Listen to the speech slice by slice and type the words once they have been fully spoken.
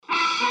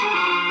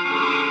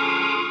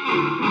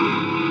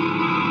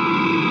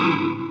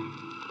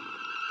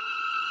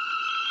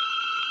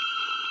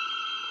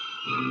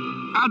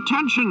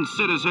Attention,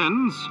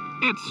 citizens.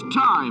 It's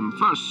time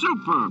for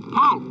Super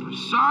Pulp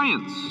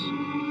Science.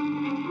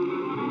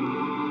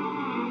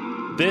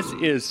 This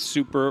is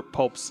Super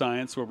Pulp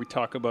Science, where we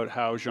talk about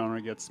how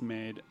genre gets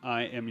made.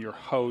 I am your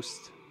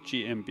host,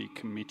 GMB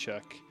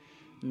Kmichuk,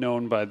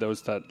 known by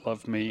those that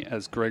love me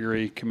as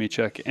Gregory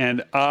Kmichuk,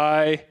 and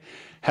I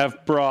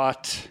have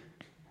brought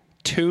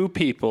two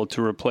people to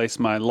replace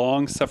my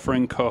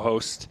long-suffering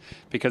co-host,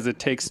 because it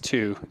takes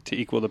two to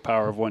equal the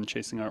power of one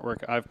chasing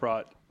artwork. I've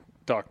brought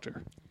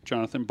Dr.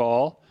 Jonathan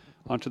Ball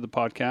onto the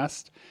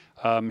podcast.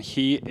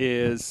 He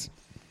is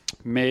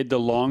made the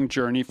long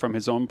journey from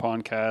his own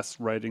podcast,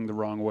 Writing the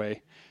Wrong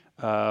Way,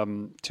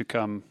 to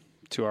come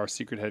to our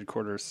secret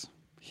headquarters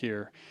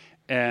here.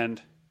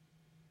 And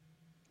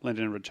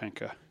Lyndon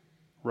Rodchenko,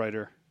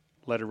 writer,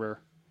 letterer,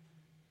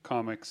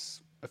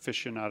 comics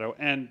aficionado,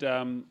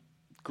 and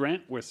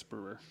Grant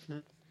Whisperer,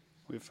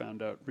 we've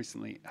found out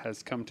recently,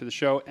 has come to the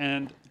show.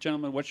 And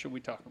gentlemen, what should we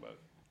talk about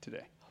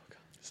today?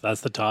 So that's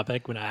the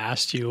topic. When I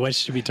asked you, what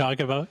should we talk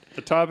about?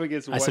 The topic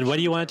is... I said, what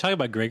do you want to talk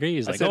about, Gregory?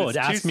 He's like,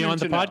 ask me on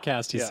the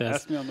podcast, he says.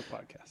 Ask me on the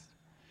podcast.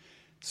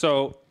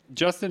 So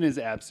Justin is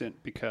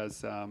absent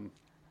because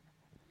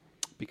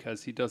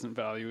he doesn't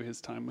value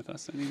his time with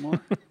us anymore.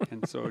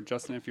 And so,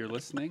 Justin, if you're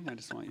listening, I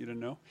just want you to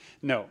know.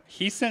 No,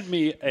 he sent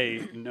me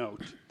a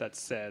note that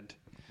said,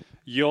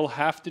 you'll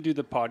have to do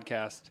the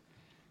podcast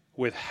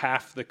with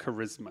half the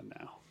charisma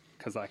now,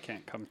 because I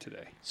can't come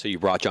today. So you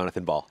brought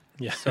Jonathan Ball.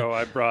 Yeah. So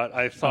I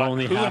thought,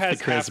 only who half has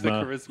the half the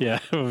charisma. charisma? Yeah,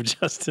 of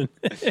Justin.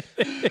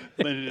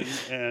 Lyndon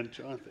and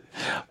Jonathan.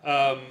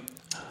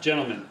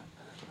 Gentlemen,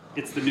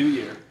 it's the new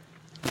year.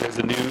 There's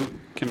a new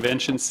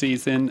convention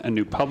season, a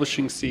new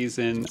publishing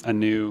season, a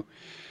new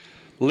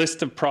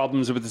list of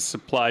problems with the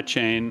supply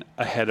chain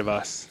ahead of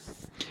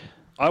us.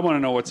 I want to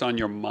know what's on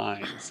your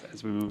minds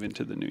as we move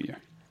into the new year.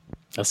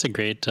 That's a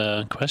great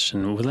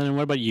question. Well, Lyndon,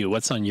 what about you?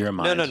 What's on your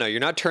mind? No. You're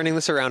not turning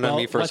this around on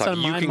me first off.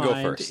 You can go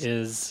first.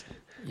 Is,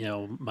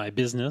 my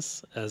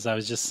business, as I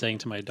was just saying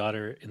to my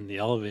daughter in the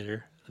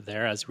elevator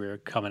there as we were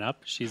coming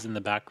up. She's in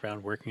the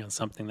background working on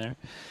something there.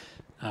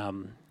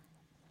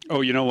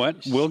 Oh, you know what?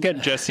 We'll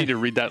get Jesse to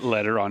read that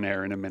letter on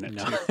air in a minute.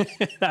 No,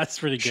 that's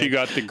pretty good. She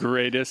got the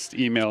greatest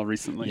email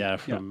recently. Yeah,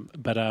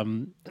 but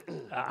I'm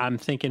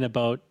thinking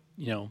about,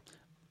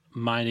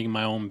 minding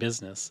my own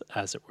business,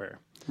 as it were.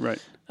 Right.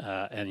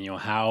 And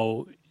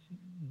how,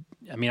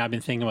 I've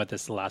been thinking about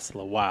this the last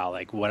little while.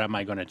 Like, what am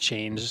I going to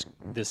change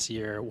this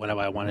year? What do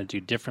I want to do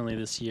differently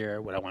this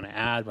year? What I want to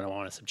add? What I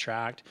want to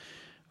subtract?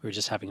 We were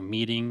just having a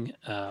meeting.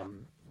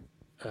 And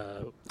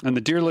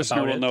the dear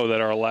listener will know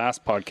that our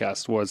last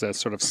podcast was a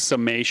sort of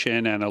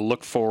summation and a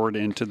look forward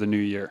into the new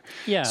year.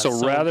 Yeah.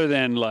 So rather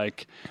than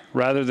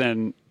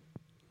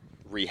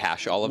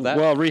rehash all of that.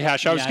 Well,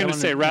 rehash. I was going to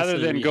say, rather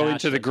than go rehash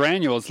into the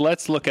granules,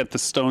 let's look at the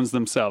stones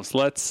themselves.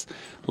 Let's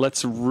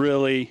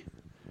really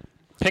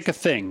pick a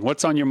thing.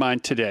 What's on your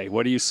mind today?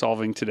 What are you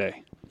solving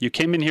today? You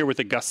came in here with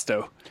a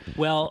gusto.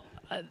 Well,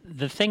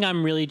 the thing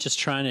I'm really just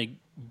trying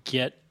to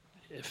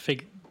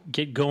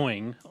get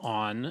going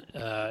on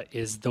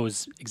is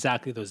those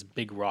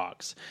big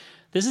rocks.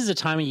 This is a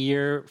time of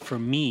year for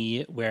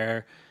me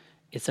where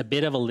it's a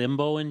bit of a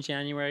limbo in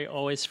January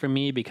always for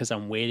me, because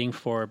I'm waiting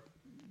for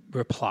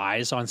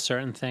replies on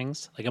certain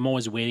things. Like, I'm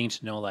always waiting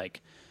to know,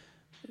 like,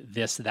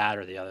 this, that,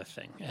 or the other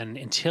thing. And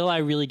until I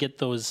really get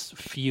those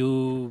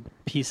few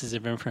pieces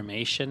of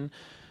information,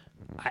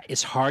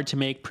 it's hard to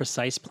make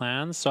precise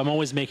plans. So I'm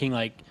always making,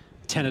 like,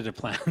 tentative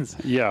plans.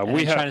 Yeah, I'm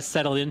trying to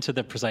settle into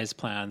the precise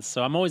plans.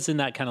 So I'm always in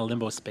that kind of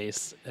limbo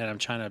space, and I'm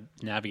trying to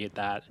navigate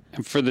that.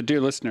 And for the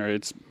dear listener,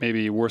 it's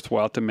maybe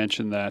worthwhile to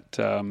mention that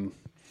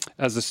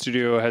as the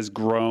studio has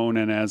grown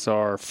and as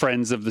our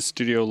Friends of the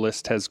Studio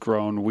list has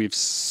grown, we've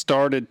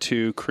started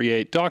to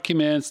create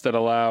documents that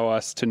allow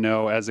us to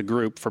know as a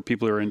group, for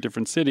people who are in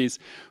different cities,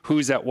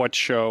 who's at what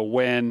show,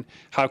 when,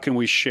 how can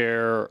we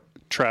share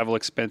travel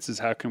expenses,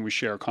 how can we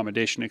share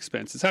accommodation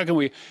expenses, how can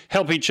we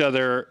help each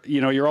other.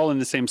 You're all in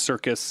the same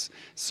circus,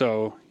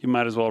 so you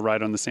might as well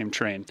ride on the same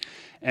train.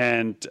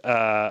 And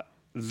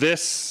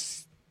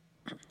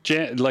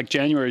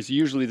January is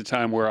usually the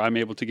time where I'm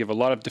able to give a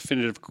lot of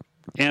definitive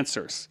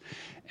answers,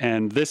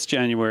 and this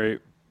January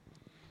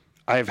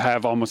I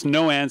have almost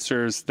no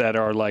answers that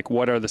are like,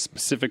 what are the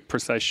specific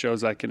precise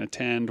shows I can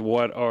attend,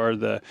 what are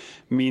the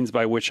means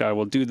by which I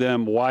will do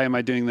them, why am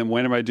I doing them,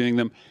 when am I doing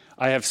them.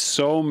 I have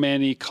so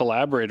many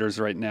collaborators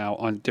right now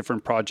on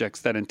different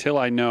projects that until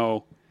I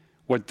know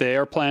what they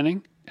are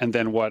planning and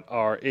then what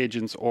our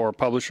agents or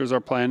publishers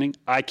are planning,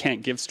 I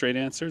can't give straight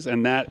answers.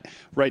 And that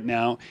right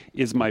now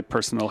is my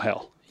personal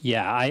hell.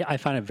 Yeah, I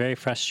find it very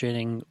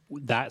frustrating,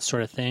 that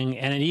sort of thing.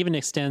 And it even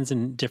extends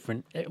in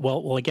different,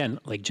 well, again,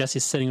 like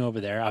Jesse's sitting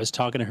over there. I was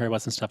talking to her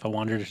about some stuff I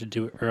wanted her to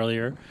do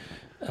earlier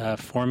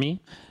for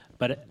me.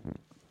 But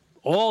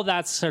all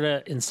that's sort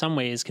of in some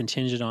ways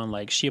contingent on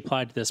like she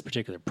applied to this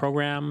particular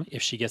program.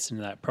 If she gets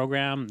into that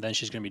program, then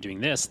she's going to be doing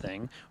this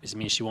thing, which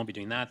means she won't be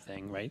doing that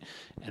thing, right?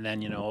 And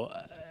then,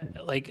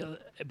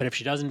 but if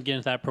she doesn't get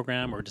into that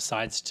program or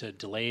decides to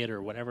delay it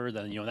or whatever,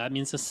 then, that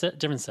means a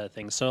different set of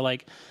things. So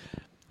like,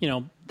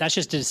 that's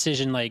just a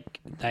decision like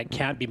that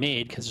can't be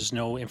made because there's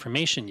no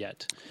information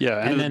yet.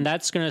 Yeah. And then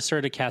that's going to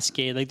sort of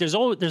cascade. Like there's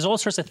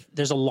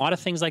a lot of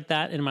things like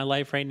that in my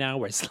life right now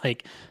where it's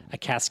like a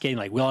cascade,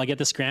 like, will I get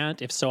this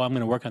grant? If so, I'm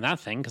going to work on that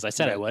thing because I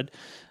said I would.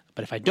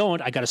 But if I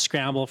don't, I got to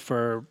scramble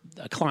for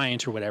a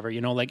client or whatever,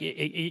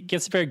 it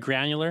gets very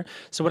granular.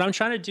 So what I'm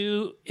trying to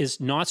do is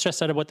not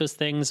stress out about those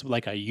things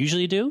like I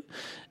usually do.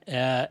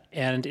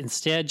 And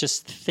instead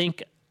just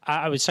think,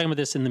 I was talking about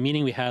this in the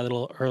meeting we had a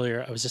little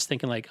earlier. I was just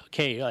thinking like,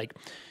 okay, like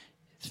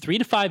 3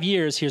 to 5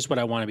 years, here's what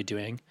I want to be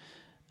doing.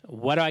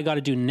 What do I got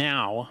to do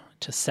now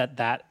to set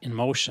that in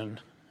motion?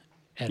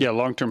 And,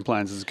 long-term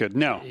plans is good.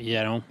 Now,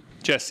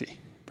 Jesse,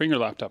 bring your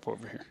laptop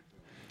over here.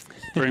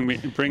 Bring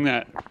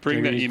that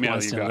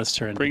email you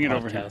got. Bring it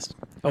over here.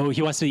 Oh,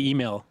 he wants the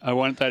email. I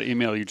want that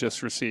email you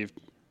just received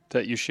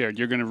that you shared.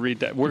 You're going to read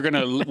that. We're going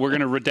to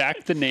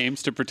redact the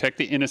names to protect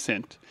the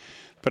innocent.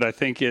 But I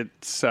think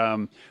it's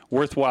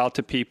worthwhile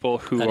to people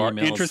who are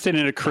interested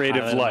in a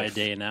creative life.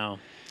 Day now.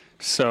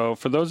 So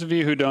for those of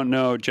you who don't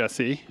know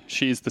Jessie,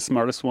 she's the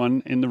smartest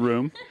one in the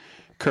room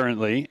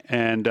currently,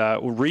 and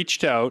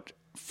reached out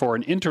for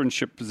an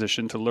internship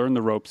position to learn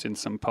the ropes in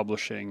some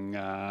publishing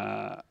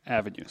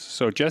avenues.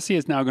 So Jessie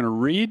is now going to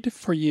read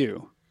for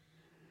you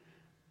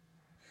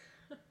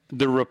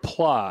the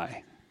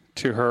reply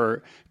to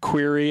her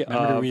query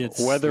of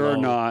whether or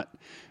not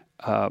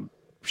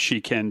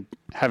she can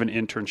have an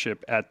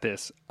internship at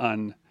this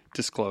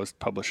undisclosed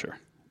publisher.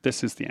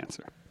 This is the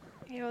answer.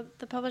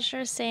 The publisher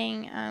is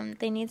saying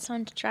they need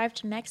someone to drive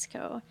to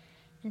Mexico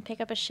and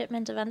pick up a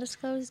shipment of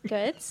undisclosed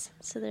goods.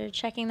 So they're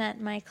checking that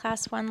my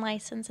Class 1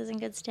 license is in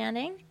good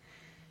standing,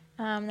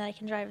 that I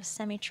can drive a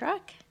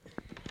semi-truck.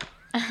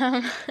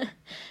 Of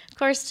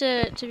course,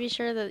 to be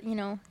sure that,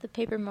 the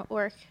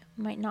paperwork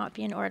might not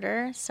be in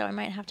order, so I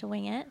might have to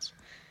wing it.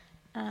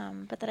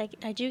 But that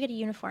I do get a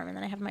uniform, and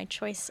then I have my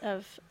choice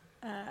of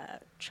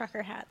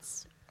trucker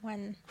hats,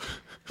 one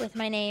with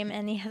my name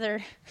and the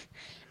other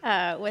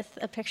with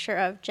a picture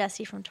of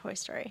Jessie from Toy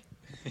Story.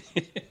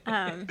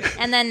 And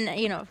then,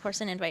 of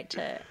course, an invite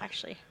to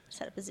actually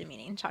set up a Zoom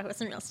meeting and talk about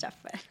some real stuff.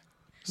 But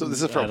so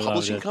this is for a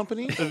publishing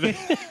company?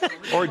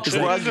 Or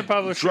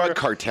drug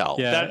cartel?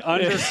 Yeah. That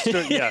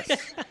understood, yes.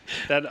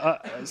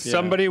 That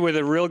somebody with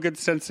a real good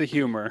sense of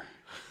humor,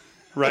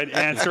 right,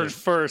 answered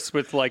first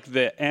with like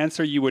the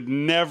answer you would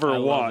never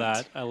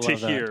want to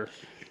hear.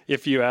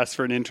 If you ask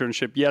for an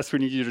internship, yes, we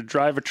need you to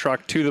drive a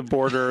truck to the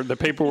border. The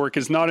paperwork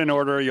is not in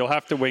order. You'll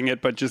have to wing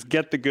it, but just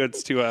get the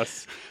goods to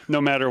us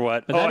no matter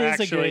what.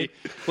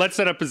 Let's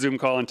set up a Zoom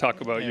call and talk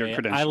about your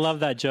credentials. I love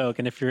that joke.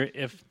 And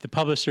if the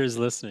publisher is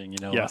listening,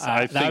 yes,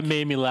 that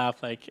made me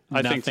laugh like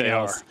nothing else. I think they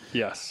are.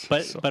 Yes.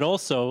 But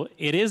also,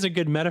 it is a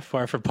good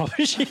metaphor for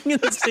publishing in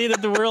the state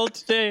of the world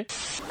today.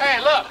 Hey,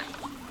 look!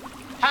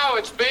 How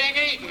it's being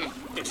eaten.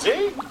 You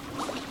see?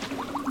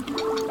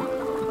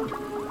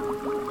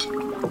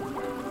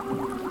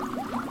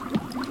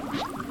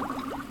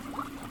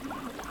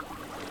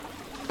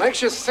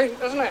 Makes you think,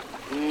 doesn't it?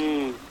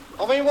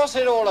 I mean, what's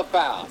it all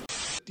about?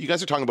 You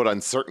guys are talking about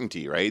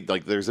uncertainty, right?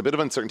 Like, there's a bit of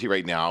uncertainty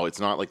right now. It's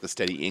not like the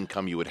steady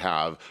income you would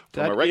have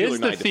from a regular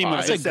 9 to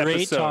 5. That's a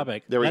great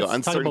topic. There we go.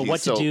 Let's talk about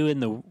what to do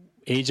in the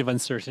age of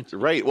uncertainty.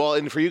 Right. Well,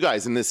 and for you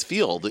guys in this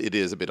field, it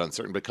is a bit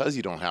uncertain because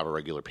you don't have a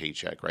regular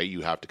paycheck, right?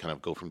 You have to kind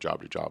of go from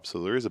job to job.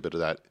 So there is a bit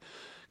of that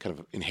kind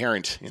of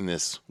inherent in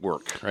this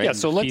work, right? Yeah,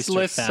 so let's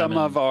list some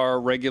of our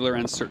regular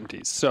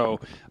uncertainties. So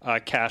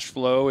cash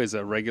flow is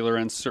a regular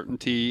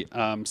uncertainty.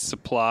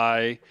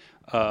 Supply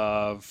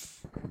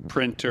of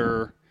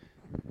printer,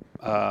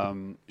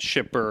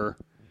 shipper,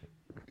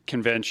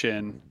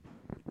 convention,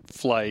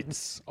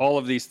 flights, all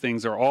of these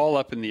things are all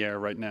up in the air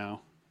right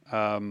now.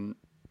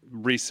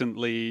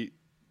 Recently,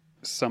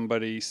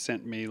 somebody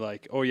sent me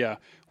like, oh yeah,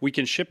 we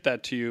can ship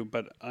that to you,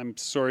 but I'm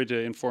sorry to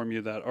inform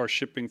you that our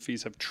shipping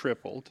fees have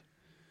tripled.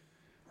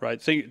 Right,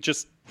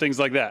 just things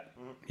like that.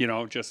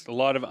 Just a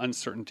lot of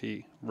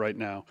uncertainty right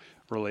now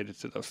related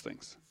to those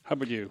things. How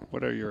about you?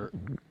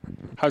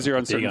 How's your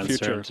uncertain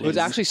future? It was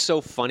actually so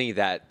funny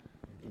that,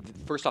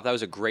 first off, that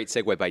was a great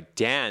segue by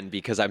Dan,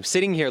 because I'm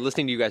sitting here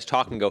listening to you guys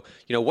talk and go,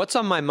 what's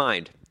on my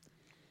mind?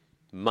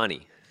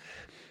 Money.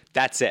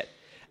 That's it.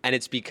 And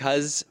it's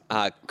because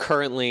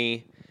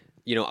currently,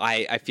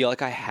 I feel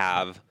like I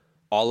have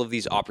all of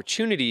these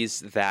opportunities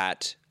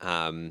that,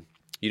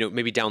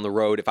 maybe down the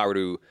road, if I were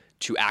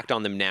to act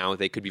on them now,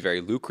 they could be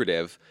very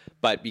lucrative.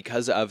 But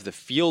because of the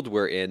field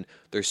we're in,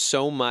 there's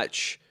so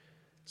much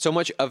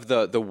of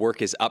the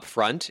work is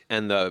upfront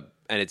and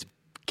it's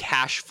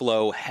cash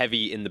flow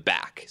heavy in the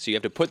back. So you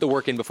have to put the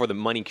work in before the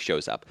money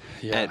shows up.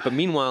 Yeah. But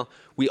meanwhile,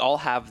 we all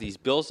have these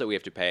bills that we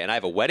have to pay, and I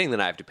have a wedding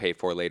that I have to pay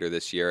for later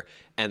this year,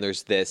 and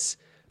there's this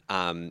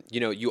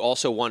You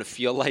also want to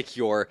feel like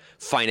you're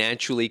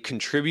financially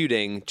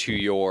contributing to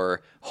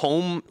your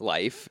home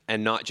life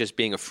and not just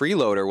being a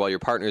freeloader while your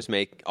partners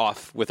make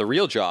off with a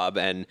real job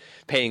and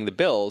paying the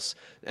bills.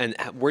 And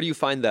where do you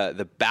find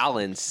the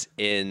balance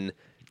in,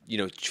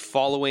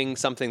 following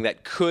something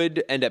that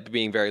could end up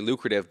being very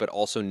lucrative, but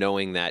also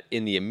knowing that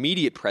in the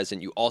immediate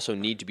present, you also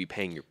need to be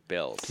paying your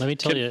bills? Let me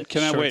tell you.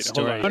 Can I wait?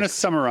 Hold on. I'm going to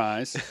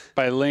summarize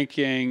by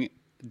linking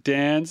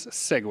Dan's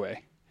segue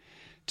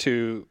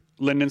to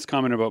Lyndon's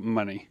comment about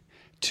money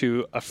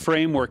to a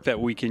framework that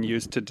we can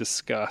use to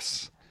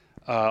discuss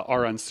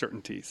our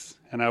uncertainties.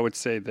 And I would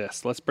say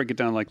this. Let's break it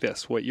down like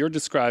this. What you're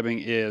describing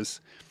is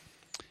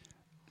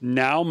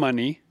now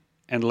money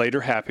and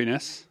later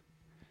happiness,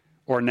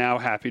 or now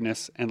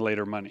happiness and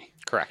later money.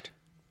 Correct.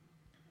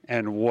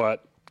 And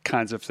what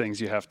kinds of things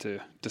you have to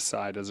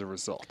decide as a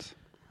result.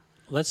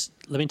 Let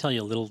me tell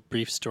you a little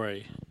brief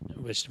story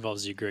which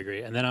involves you,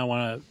 Gregory, and then I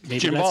want to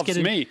maybe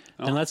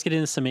let's get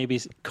into some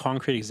maybe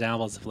concrete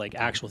examples of like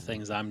actual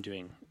things I'm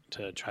doing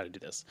to try to do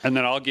this. And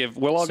then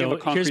we'll all give a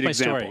concrete example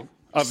story.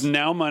 Of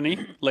now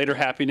money, later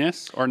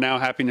happiness, or now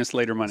happiness,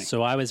 later money.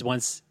 So I was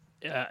once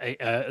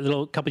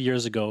a couple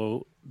years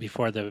ago,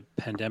 before the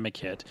pandemic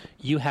hit,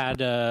 you had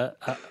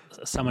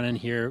someone in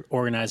here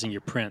organizing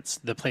your prints.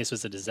 The place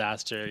was a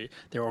disaster.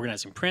 They were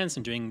organizing prints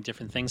and doing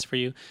different things for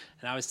you.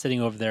 And I was sitting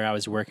over there. I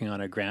was working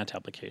on a grant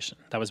application.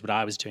 That was what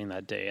I was doing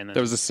that day. And then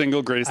that was the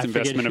single greatest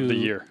investment of the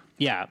year.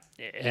 Yeah,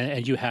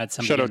 and you had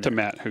somebody. Shout out to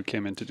Matt who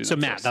came in to do that. So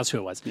Matt, that's who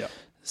it was. Yeah.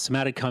 So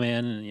Matt had come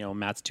in, and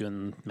Matt's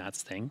doing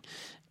Matt's thing,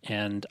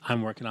 and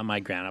I'm working on my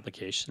grant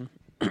application.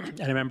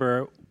 And I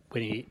remember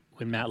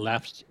when Matt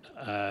left,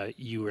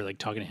 you were like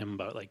talking to him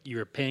about like you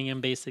were paying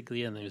him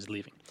basically, and then he was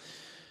leaving.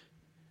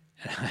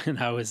 And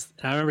I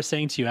remember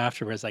saying to you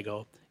afterwards, I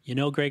go,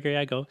 Gregory,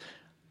 I go,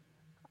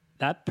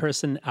 that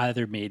person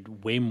either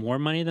made way more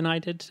money than I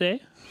did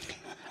today.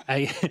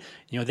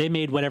 They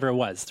made whatever it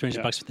was,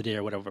 $300 for the day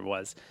or whatever it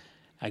was.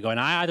 I go, and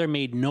I either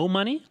made no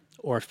money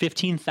or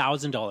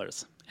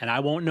 $15,000, and I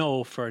won't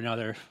know for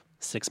another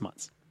 6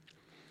 months.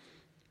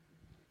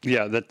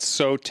 Yeah, that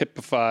so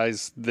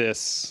typifies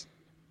this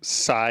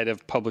side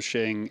of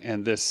publishing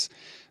and this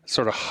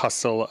sort of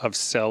hustle of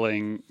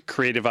selling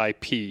creative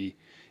IP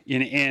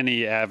in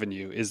any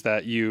avenue, is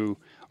that you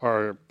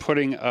are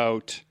putting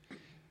out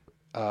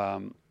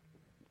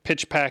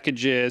pitch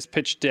packages,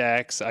 pitch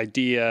decks,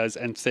 ideas,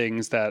 and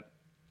things that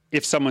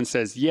if someone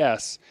says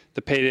yes,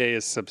 the payday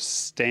is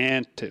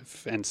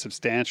substantive and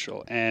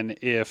substantial. And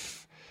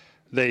if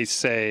they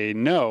say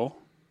no,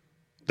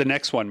 the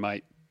next one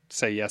might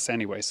say yes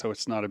anyway, so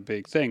it's not a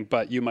big thing.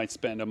 But you might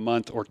spend a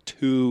month or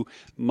 2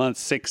 months,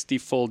 60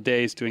 full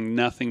days doing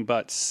nothing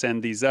but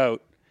send these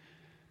out,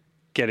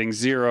 getting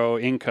zero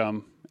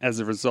income as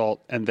a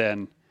result, and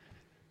then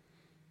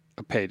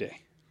a payday.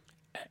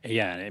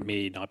 Yeah, and it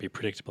may not be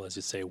predictable, as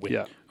you say,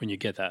 when you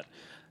get that.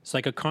 It's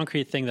like a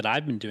concrete thing that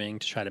I've been doing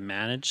to try to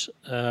manage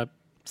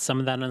some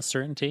of that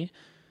uncertainty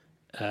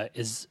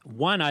is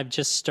one, I've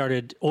just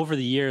started, over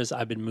the years,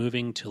 I've been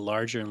moving to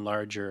larger and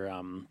larger...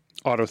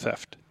 auto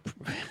theft.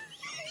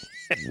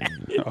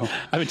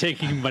 I've been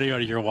taking money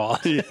out of your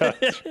wallet. Yeah.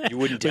 You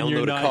wouldn't download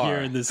you're a not car. here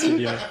in the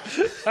studio.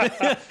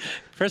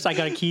 First, I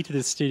got a key to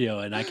the studio,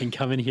 and I can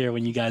come in here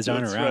when you guys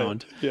aren't That's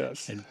around right.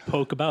 Yes. and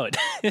poke about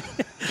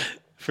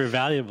for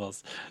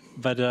valuables.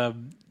 But,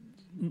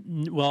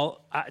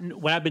 what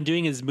I've been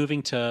doing is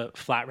moving to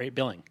flat rate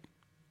billing.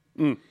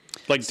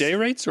 Like day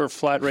rates or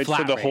flat rates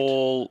for the rate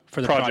whole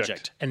for the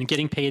project and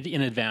getting paid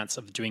in advance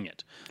of doing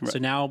it. Right. So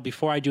now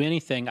before I do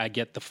anything, I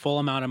get the full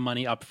amount of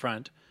money up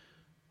front,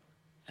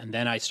 and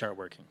then I start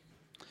working.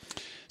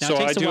 Now, so it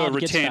takes I do while a to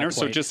get to that retainer.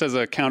 So point. just as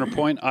a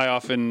counterpoint, I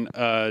often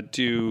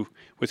do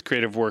with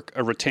creative work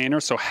a retainer,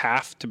 so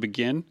half to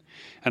begin.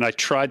 And I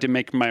tried to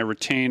make my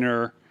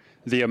retainer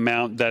the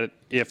amount that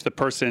if the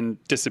person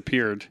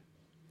disappeared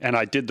and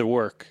I did the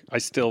work, I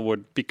still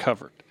would be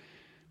covered.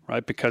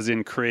 Right? Because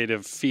in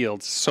creative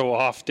fields, so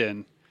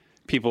often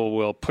people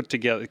will put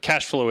together,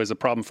 cash flow is a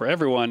problem for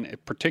everyone,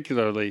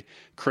 particularly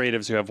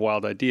creatives who have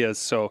wild ideas.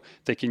 So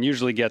they can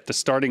usually get the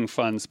starting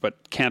funds,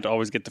 but can't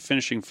always get the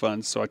finishing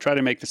funds. So I try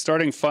to make the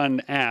starting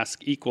fund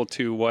ask equal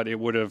to what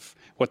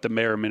the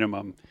bare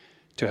minimum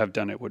to have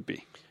done it would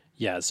be.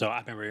 Yeah, so I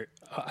remember,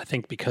 I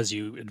think because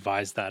you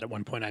advised that at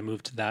one point, I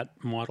moved to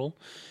that model,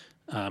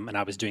 and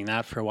I was doing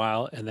that for a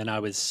while, and then I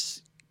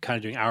was kind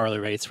of doing hourly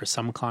rates for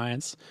some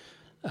clients.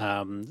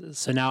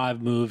 So now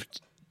I've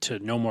moved to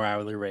no more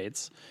hourly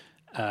rates,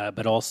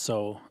 but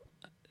also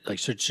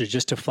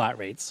just to flat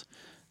rates,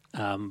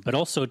 but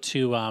also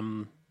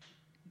to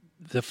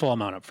the full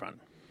amount up front.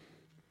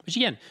 Which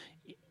again,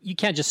 you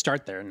can't just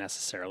start there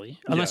necessarily,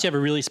 unless you have a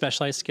really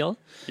specialized skill.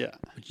 Yeah.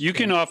 You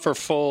can offer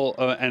full,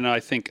 and I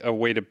think a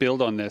way to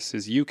build on this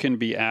is you can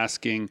be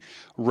asking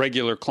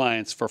regular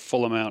clients for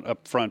full amount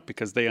up front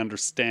because they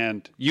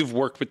understand, you've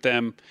worked with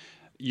them,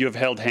 you have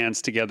held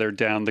hands together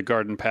down the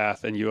garden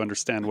path, and you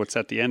understand what's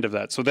at the end of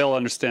that. So they'll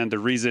understand the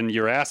reason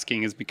you're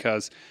asking is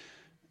because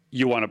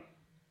you want to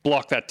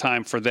block that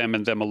time for them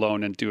and them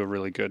alone and do a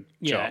really good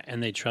Yeah, job.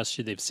 and they trust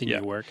you. They've seen Yeah.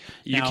 your work.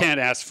 You Now- can't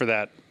ask for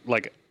that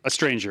like a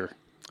stranger.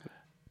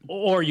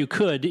 Or you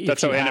could. If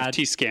That's you how had,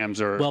 NFT scams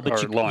are, Well, but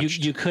are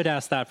launched. you could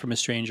ask that from a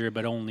stranger,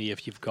 but only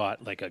if you've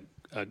got like a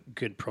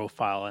good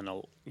profile and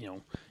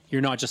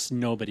you're not just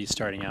nobody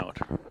starting out.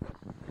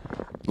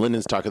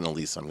 Lyndon's talking the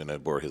least, so I'm going to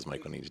borrow his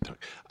mic when he talk.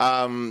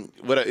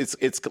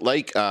 It's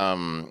like oh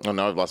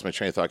no, I've lost my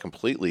train of thought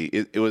completely.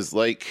 It was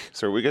like,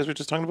 sorry, what you guys were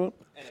just talking about?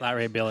 Flat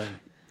rate billing.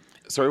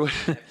 Sorry, what?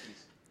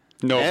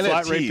 No,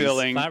 flat rate NFTs.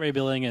 billing, Flat rate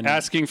billing and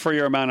asking for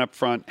your amount up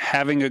front,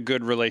 having a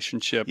good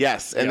relationship.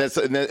 Yes, and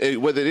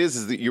what it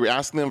is that you're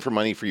asking them for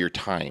money for your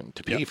time,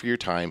 to pay for your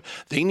time.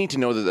 They need to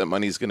know that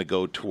money is going to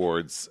go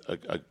towards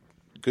a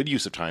good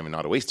use of time and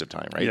not a waste of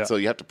time, right? Yeah. So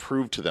you have to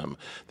prove to them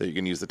that you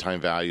can use the time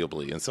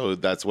valuably, and so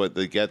that's what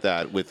they get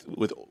that with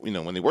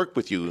when they work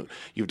with you,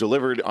 you've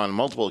delivered on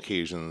multiple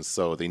occasions,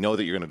 so they know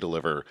that you're going to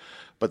deliver.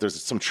 But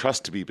there's some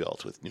trust to be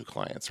built with new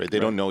clients, right? They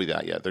don't know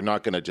that yet. They're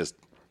not going to just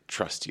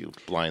trust you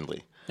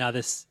blindly. now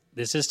this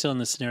is still in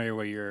the scenario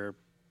where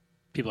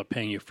people are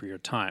paying you for your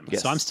time.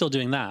 Yes. So I'm still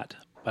doing that,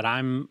 but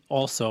I'm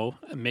also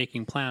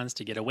making plans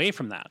to get away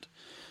from that.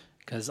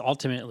 Because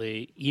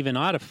ultimately, even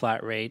at a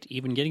flat rate,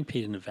 even getting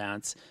paid in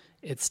advance,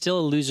 it's still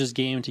a loser's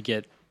game to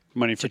get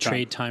Money for to time.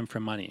 trade time for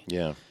money.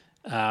 Yeah.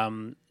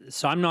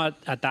 So I'm not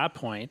at that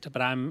point,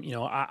 but I'm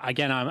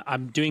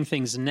I'm doing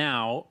things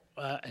now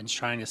and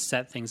trying to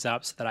set things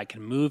up so that I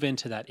can move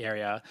into that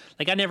area.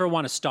 Like I never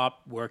want to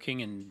stop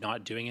working and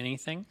not doing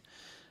anything,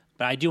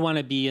 but I do want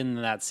to be in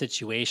that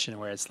situation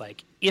where it's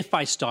like if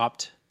I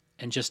stopped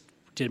and just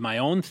did my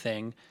own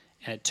thing,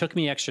 and it took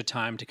me extra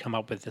time to come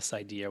up with this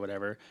idea or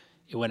whatever,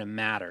 it wouldn't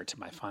matter to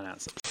my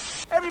finances.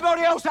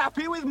 Everybody else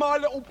happy with my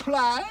little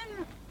plan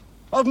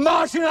of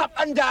marching up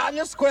and down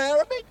the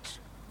square a bit?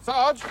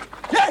 Sarge,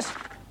 Yes.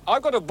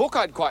 I've got a book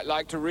I'd quite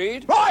like to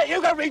read. Right,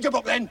 you go read your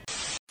book then.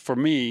 For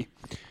me,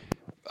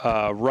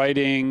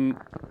 writing,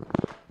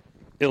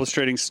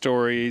 illustrating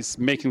stories,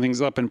 making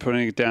things up and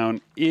putting it down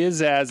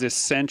is as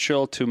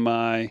essential to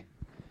my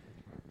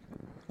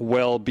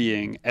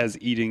well-being as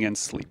eating and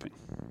sleeping.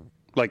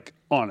 Like,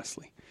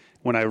 honestly,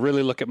 when I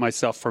really look at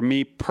myself, for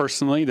me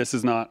personally, this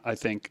is not, I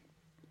think,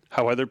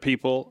 how other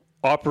people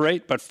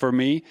operate, but for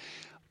me,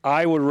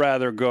 I would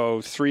rather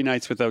go 3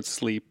 nights without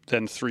sleep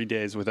than 3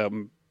 days without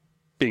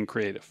being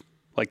creative.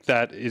 Like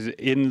that is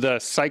in the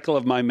cycle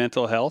of my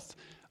mental health.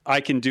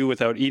 I can do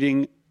without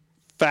eating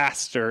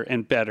faster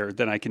and better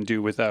than I can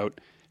do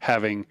without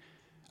having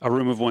a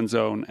room of one's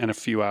own and a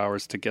few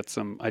hours to get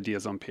some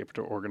ideas on paper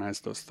to organize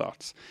those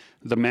thoughts.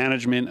 The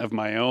management of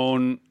my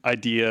own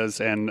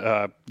ideas and,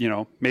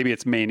 maybe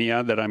it's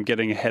mania that I'm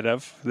getting ahead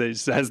of that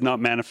has not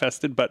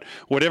manifested, but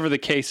whatever the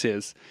case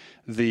is,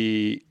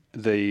 the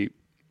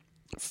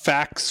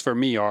facts for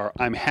me are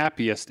I'm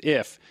happiest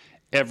if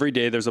every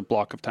day there's a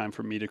block of time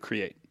for me to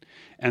create.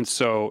 And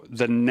so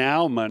the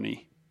now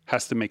money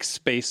has to make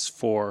space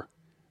for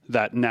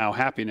that now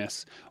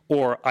happiness,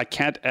 or I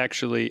can't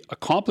actually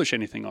accomplish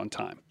anything on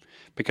time.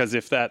 Because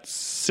if that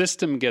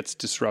system gets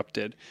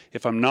disrupted,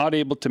 if I'm not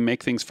able to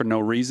make things for no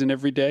reason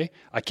every day,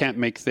 I can't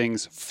make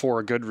things for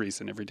a good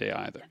reason every day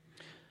either.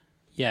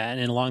 Yeah,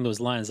 and along those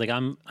lines, like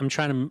I'm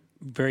trying to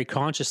very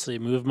consciously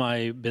move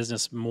my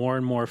business more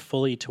and more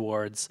fully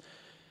towards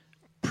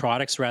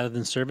products rather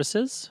than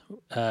services,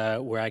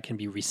 where I can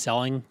be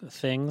reselling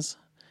things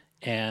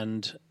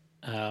and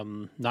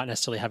not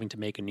necessarily having to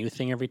make a new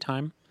thing every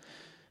time,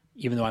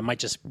 even though I might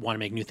just want to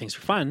make new things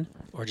for fun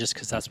or just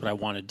because that's what I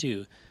want to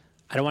do.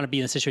 I don't want to be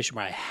in a situation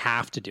where I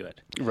have to do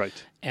it. Right.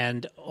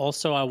 And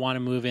also I want to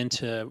move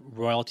into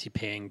royalty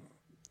paying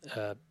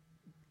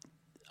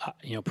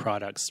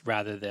products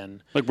rather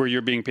than Like where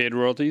you're being paid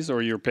royalties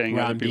or you're paying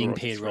where other I'm people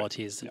being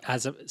royalties? paid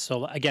Right. royalties.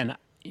 So again,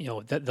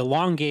 the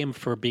long game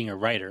for being a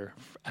writer,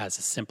 as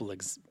a simple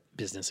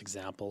business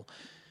example,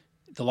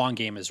 the long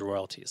game is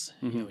royalties.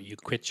 Mm-hmm. You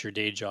quit your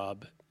day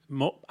job.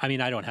 I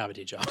don't have a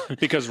day job.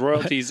 Because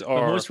royalties But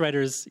are... most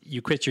writers,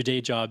 you quit your day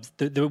jobs.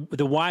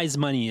 The wise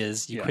money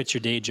is you quit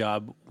your day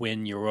job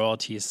when your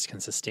royalties can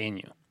sustain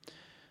you.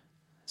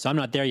 So I'm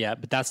not there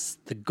yet, but that's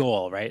the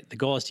goal, right? The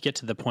goal is to get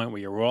to the point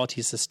where your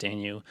royalties sustain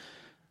you.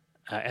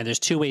 And there's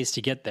 2 ways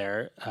to get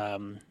there.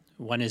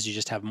 One is you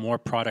just have more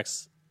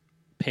products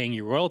paying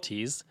you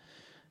royalties,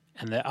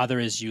 and the other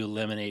is you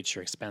eliminate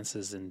your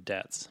expenses and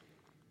debts.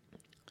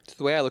 So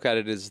the way I look at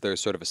it is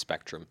there's sort of a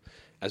spectrum.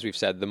 As we've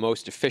said, the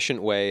least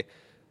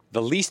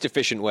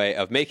efficient way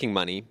of making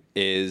money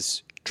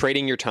is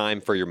trading your time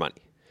for your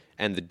money.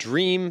 And the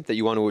dream that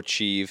you want to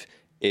achieve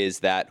is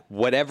that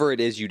whatever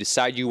it is you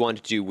decide you want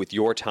to do with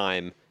your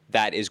time,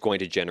 that is going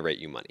to generate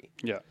you money.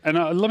 Yeah. And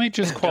let me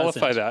just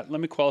qualify Doesn't. that.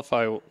 Let me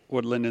qualify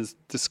what Lynn is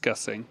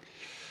discussing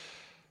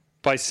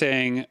by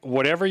saying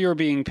whatever you're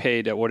being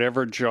paid at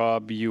whatever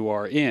job you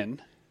are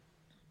in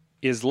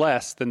is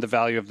less than the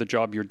value of the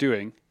job you're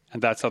doing,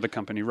 and that's how the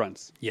company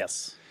runs.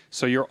 Yes.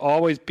 So you're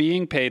always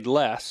being paid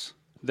less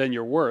than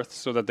you're worth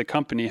so that the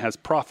company has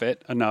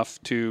profit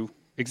enough to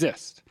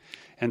exist.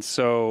 And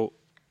so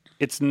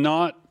it's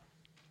not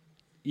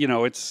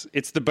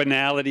it's the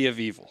banality of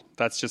evil.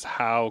 That's just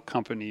how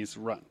companies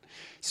run.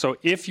 So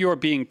if you're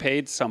being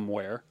paid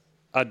somewhere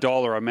a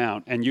dollar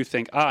amount and you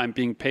think, I'm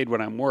being paid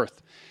what I'm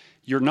worth,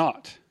 you're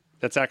not.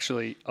 That's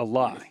actually a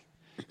lie.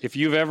 If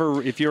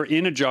you're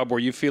in a job where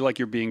you feel like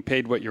you're being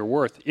paid what you're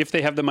worth, if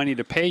they have the money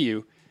to pay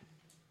you,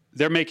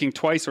 they're making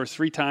twice or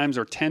 3 times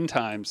or 10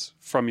 times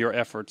from your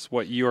efforts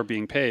what you're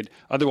being paid.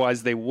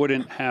 Otherwise, they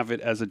wouldn't have it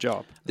as a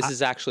job. This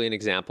is actually an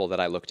example that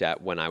I looked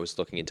at when I was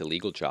looking into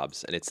legal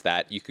jobs, and it's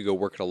that you could go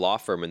work at a law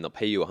firm and they'll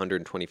pay you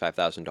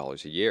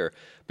 $125,000 a year.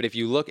 But if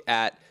you look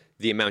at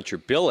the amount you're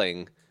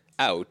billing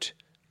out,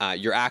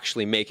 you're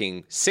actually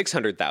making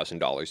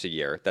 $600,000 a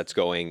year that's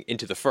going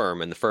into the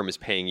firm, and the firm is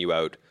paying you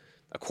out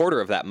a quarter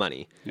of that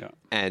money. Yeah.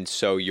 And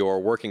so you're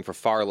working for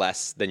far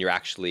less than you're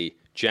actually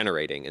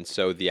generating. And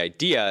so the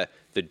idea,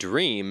 the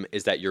dream,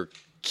 is that you're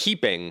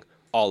keeping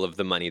all of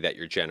the money that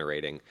you're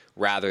generating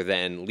rather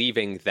than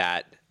leaving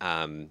that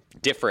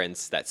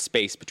difference, that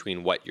space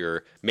between what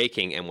you're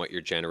making and what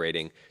you're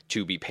generating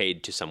to be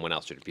paid to someone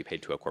else or to be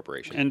paid to a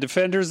corporation. And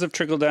defenders of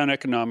trickle-down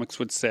economics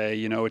would say,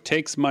 it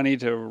takes money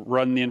to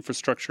run the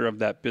infrastructure of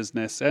that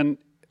business. And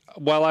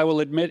while I will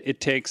admit it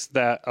takes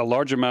a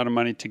large amount of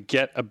money to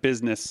get a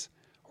business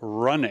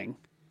running,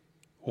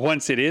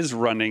 once it is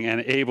running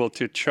and able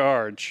to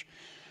charge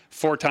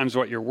 4 times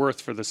what you're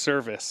worth for the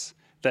service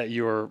that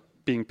you're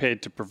being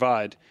paid to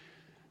provide,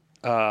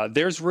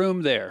 there's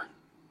room there.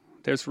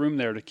 There's room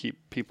there to keep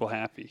people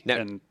happy. Now,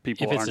 and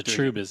people If it's aren't a doing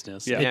true it.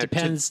 business. Yeah. It Yeah,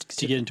 depends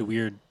to get into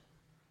weird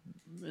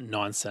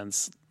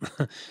nonsense.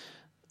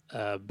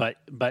 But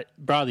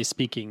broadly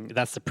speaking,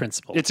 that's the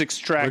principle. It's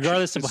extraction.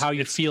 Regardless of how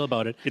you feel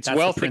about it, It's that's the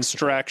wealth principle.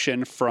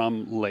 extraction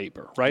from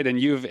labor, right?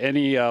 And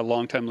any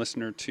longtime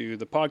listener to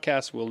the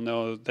podcast will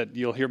know that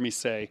you'll hear me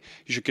say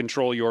you should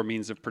control your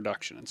means of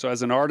production. And so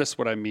as an artist,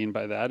 what I mean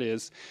by that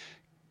is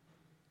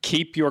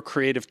keep your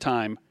creative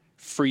time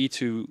free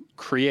to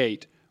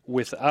create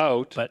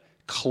without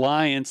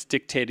clients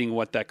dictating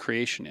what that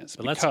creation is.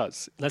 But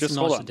Because let's just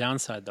hold acknowledge on. the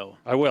downside, though.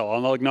 I will.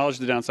 I'll acknowledge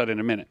the downside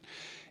in a minute.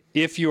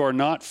 If you are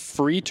not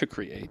free to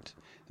create,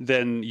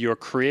 then your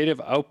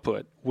creative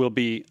output will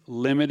be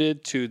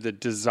limited to the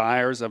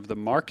desires of the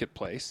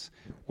marketplace,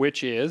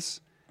 which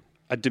is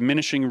a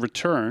diminishing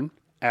return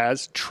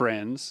as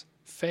trends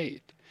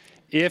fade.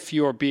 If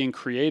you're being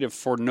creative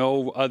for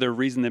no other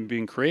reason than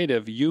being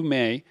creative, you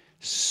may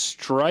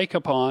strike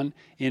upon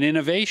an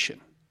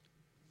innovation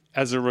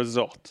as a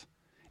result.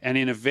 And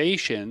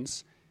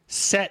innovations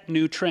set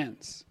new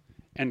trends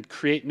and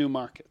create new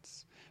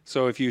markets.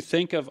 So if you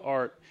think of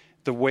art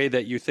the way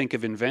that you think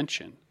of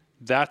invention,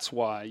 that's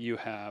why you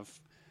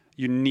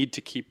need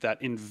to keep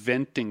that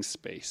inventing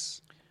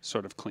space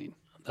sort of clean.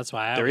 That's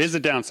why There is a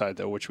downside,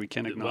 though, which we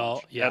can acknowledge.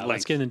 Well, yeah, at let's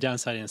length. get into the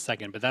downside in a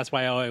second. But that's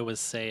why I always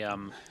say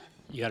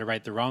you got to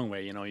write the wrong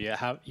way. You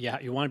want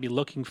to be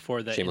looking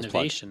for the Shameless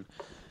plug. innovation.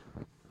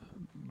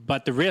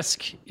 But the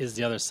risk is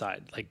the other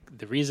side. Like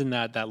the reason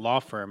that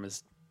law firm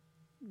is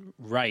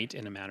right,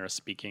 in a manner of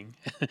speaking,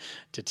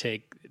 to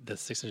take the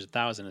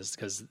 $600,000 is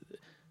because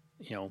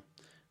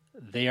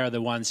they are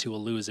the ones who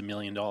will lose $1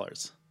 million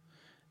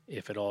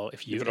if it all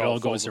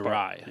goes falls apart.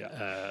 awry.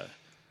 Yeah.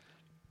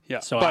 Yeah,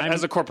 So but I'm-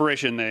 as a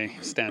corporation, they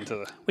stand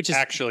to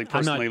I'm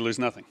personally not- lose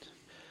nothing.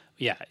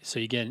 Yeah. So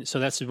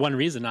that's one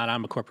reason not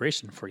I'm a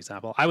corporation, for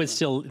example. I would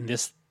still, in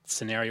this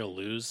scenario,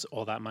 lose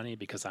all that money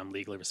because I'm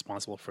legally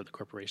responsible for the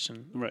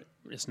corporation. Right.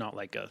 It's not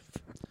like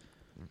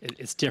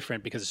it's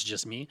different because it's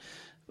just me.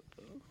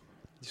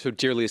 So,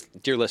 dear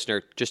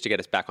listener, just to get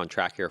us back on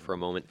track here for a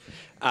moment,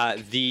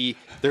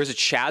 there's a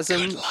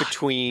chasm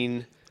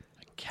between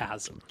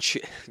Chasm.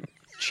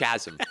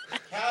 chasm.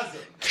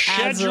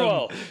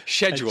 Schedule.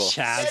 Schedule.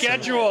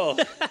 Schedule.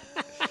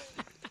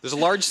 There's a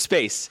large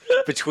space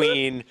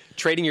between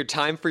trading your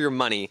time for your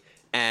money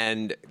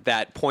and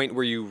that point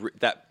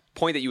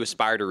that you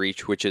aspire to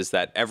reach, which is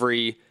that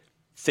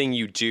everything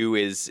you do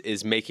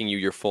is making you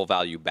your full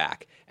value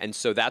back. And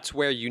so that's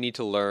where you need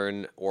to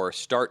learn or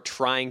start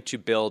trying to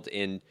build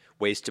in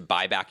ways to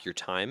buy back your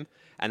time.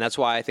 And that's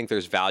why I think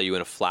there's value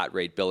in a flat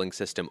rate billing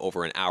system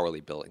over an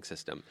hourly billing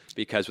system.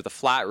 Because with a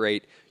flat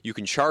rate, you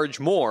can charge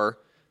more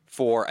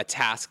for a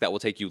task that will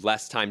take you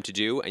less time to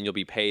do, and you'll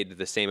be paid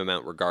the same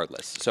amount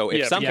regardless. So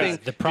if something...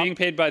 being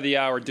paid by the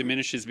hour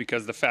diminishes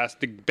because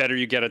the better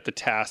you get at the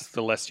task,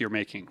 the less you're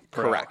making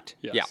per Correct.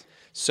 hour. Yes. Yeah.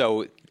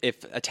 So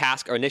if a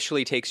task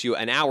initially takes you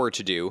an hour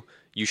to do,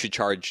 you should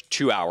charge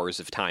 2 hours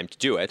of time to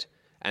do it.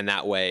 And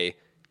that way,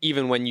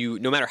 even when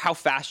no matter how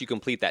fast you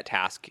complete that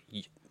task,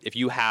 if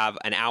you have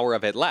an hour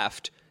of it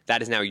left,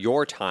 that is now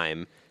your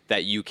time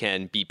that you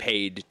can be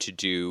paid to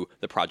do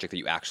the project that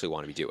you actually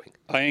want to be doing.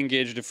 I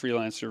engaged a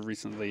freelancer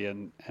recently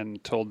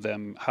and told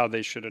them how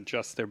they should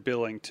adjust their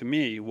billing. To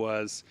me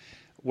was,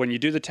 when you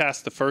do the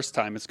task the first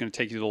time, it's going to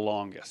take you the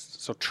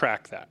longest. So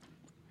track that.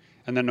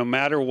 And then no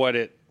matter what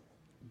it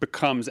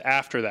becomes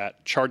after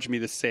that, charge me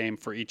the same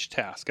for each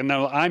task. And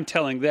now I'm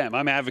telling them,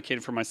 I'm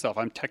advocating for myself.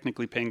 I'm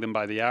technically paying them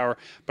by the hour,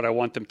 but I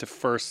want them to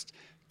first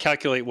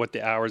calculate what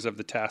the hours of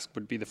the task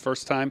would be the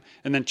first time,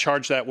 and then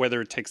charge that whether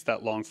it takes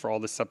that long for all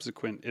the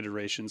subsequent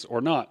iterations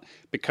or not,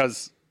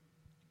 because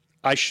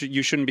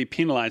you shouldn't be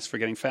penalized for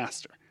getting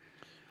faster.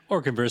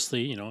 Or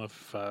conversely,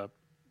 if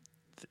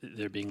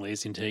they're being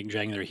lazy and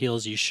dragging their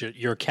heels,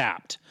 you're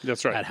capped.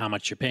 That's right. At how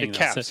much you're paying It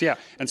them. caps, So- yeah.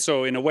 And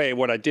so in a way,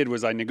 what I did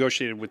was I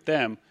negotiated with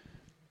them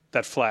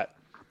that flat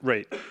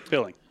rate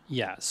billing.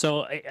 Yeah.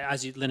 So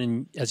as you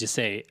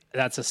say,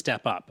 that's a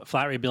step up.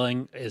 Flat rate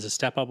billing is a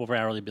step up over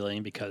hourly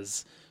billing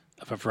because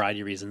of a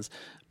variety of reasons.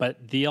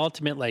 But the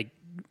ultimate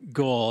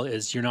goal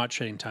is you're not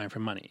trading time for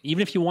money.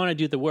 Even if you want to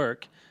do the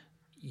work,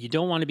 you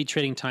don't want to be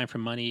trading time for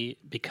money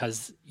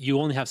because you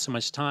only have so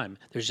much time.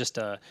 There's just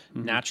a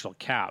natural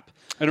cap.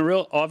 And a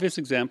real obvious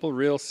example,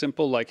 real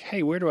simple,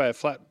 hey, where do I have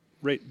flat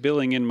rate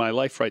billing in my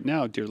life right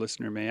now, dear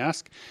listener may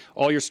ask?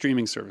 All your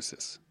streaming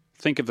services.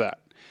 Think of that.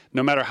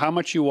 No matter how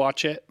much you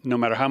watch it, no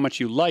matter how much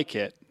you like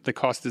it, the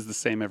cost is the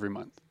same every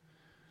month.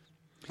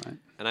 Right?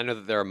 And I know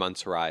that there are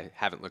months where I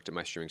haven't looked at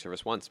my streaming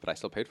service once, but I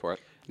still paid for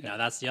it. Now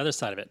that's the other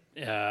side of it.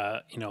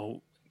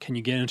 Can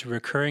you get into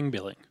recurring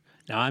billing?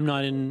 Now I'm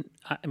not in.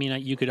 I mean,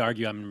 you could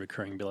argue I'm in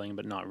recurring billing,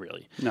 but not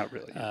really. Not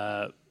really.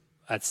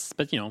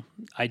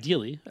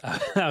 Ideally,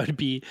 I would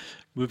be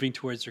moving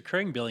towards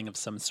recurring billing of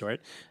some sort,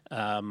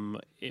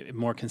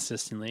 more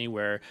consistently.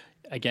 Where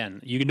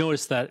again, you can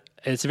notice that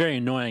it's very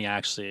annoying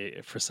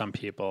actually for some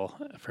people.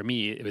 For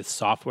me, with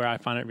software, I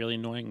find it really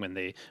annoying when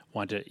they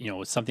want to,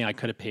 something I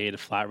could have paid a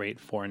flat rate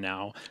for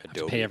now, I have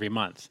to pay every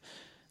month.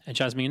 It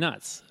drives me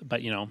nuts.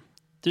 But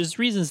there's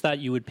reasons that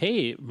you would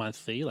pay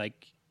monthly,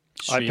 like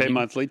streaming. I pay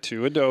monthly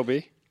to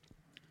Adobe.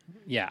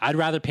 Yeah, I'd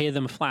rather pay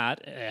them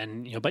flat,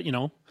 and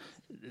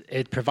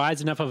it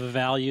provides enough of a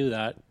value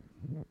that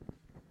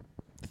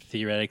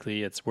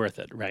theoretically it's worth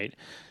it, right?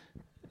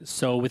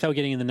 So without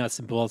getting in the nuts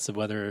and bolts of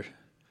whether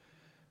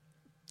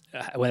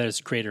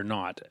it's great or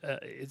not,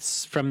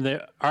 it's from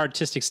the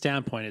artistic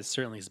standpoint, it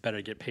certainly is better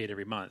to get paid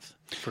every month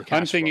for cash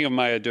I'm thinking flow. of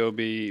my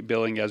Adobe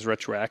billing as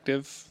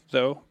retroactive,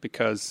 though,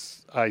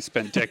 because I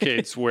spent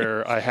decades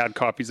where I had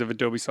copies of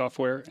Adobe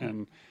software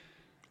and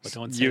But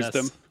don't say used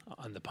that's them.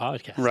 on the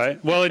podcast.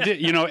 Right. Well, it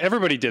did.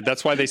 Everybody did.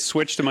 That's why they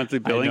switched to monthly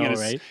billing. know, and,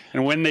 right?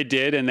 and when they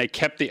did, and they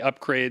kept the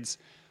upgrades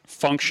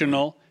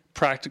functional,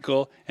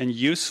 practical, and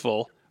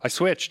useful, I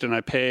switched, and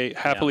I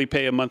happily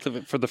pay a month of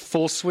it for the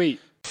full suite.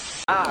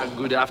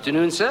 Good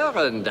afternoon, sir,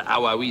 and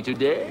how are we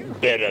today?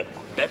 Better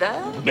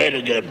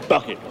get a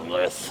bucket. I'm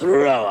going to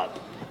throw up.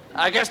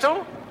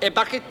 Gaston, a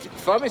bucket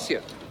for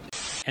monsieur.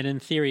 And in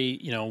theory,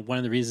 one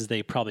of the reasons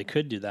they probably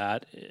could do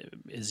that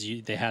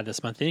is they had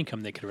this monthly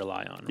income they could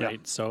rely on, right? Yeah.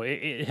 So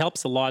it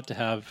helps a lot to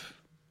have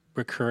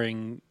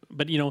recurring.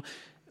 But,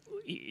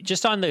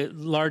 just on the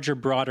larger,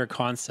 broader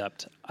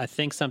concept, I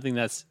think something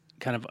that's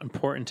kind of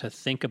important to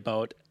think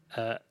about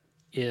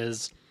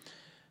is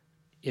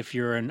if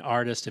you're an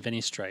artist of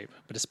any stripe,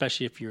 but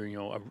especially if you're,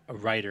 a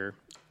writer,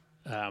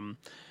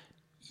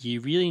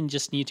 you really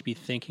just need to be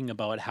thinking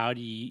about how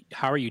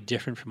are you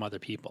different from other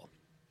people?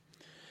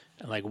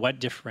 And what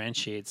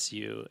differentiates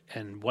you,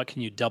 and what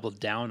can you double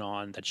down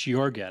on that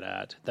you're good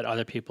at that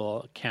other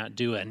people can't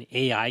do and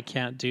AI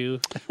can't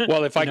do?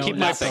 Well, if I keep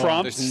my nothing.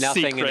 prompts There's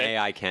nothing an secret,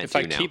 AI can't if do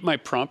I now. keep my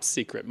prompts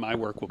secret, my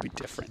work will be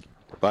different.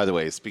 By the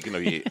way, speaking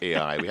of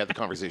AI, we had the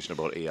conversation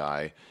about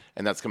AI,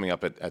 and that's coming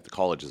up at the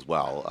college as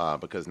well,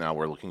 because now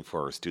we're looking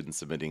for students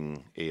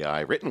submitting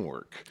AI written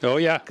work. Oh,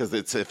 yeah. Because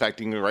it's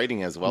affecting the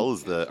writing as well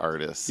as the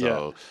artist.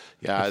 So,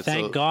 yeah.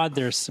 Thank God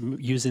they're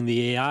using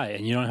the AI,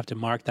 and you don't have to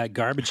mark that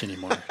garbage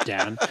anymore,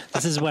 Dan.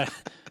 This is what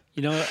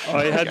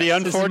I had the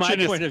this is my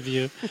unfortunate point of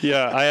view.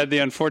 Yeah, I had the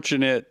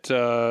unfortunate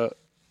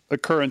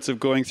occurrence of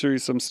going through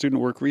some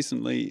student work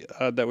recently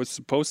that was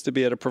supposed to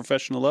be at a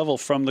professional level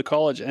from the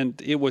college,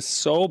 and it was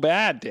so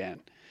bad,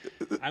 Dan.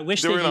 I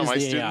wish They they were not used my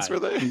the students, AI. were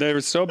they? They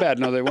were so bad.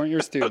 No, they weren't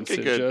your students.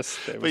 Okay, They're good.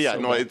 they were But yeah, so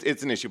no, bad.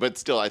 it's an issue. But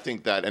still, I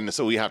think that, and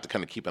so we have to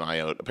kind of keep an eye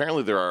out.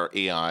 Apparently, there are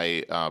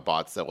AI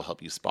bots that will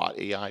help you spot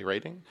AI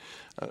writing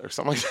or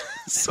something like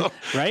that. So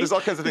Right? there's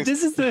all kinds of things.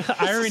 This is the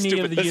irony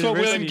stupid. of the That's what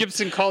university. William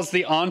Gibson calls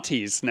the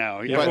aunties now.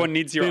 Everyone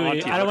needs your Wait,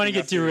 auntie. I don't want to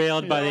get looking after you.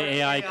 derailed by the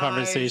AI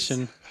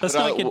conversation. Let's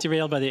But, not get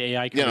derailed by the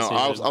AI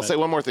conversation. I'll say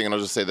one more thing, and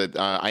I'll just say that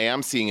I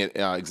am seeing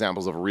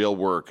examples of real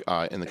work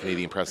in the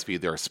Canadian press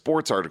feed. There are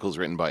sports articles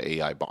written by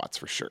AI bots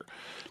for sure.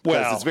 Because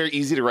Well- it's very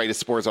easy to write a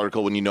sports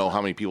article when you know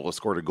how many people have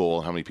scored a goal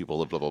and how many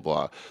people blah, blah,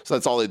 blah. So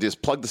that's all it is.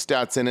 Plug the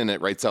stats in, and it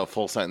writes out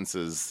full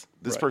sentences.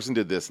 This person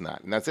did this and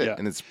that, and that's it. Yeah.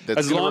 And that's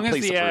as gonna long as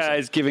replace the AI person.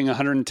 is giving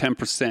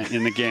 110%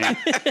 in the game,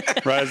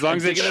 right? As long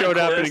as it showed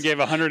up and it gave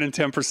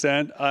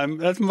 110%,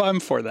 I'm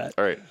for that.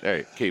 All right.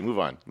 Okay, move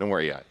on. No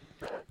more AI.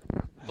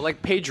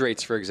 But page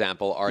rates, for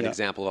example, are an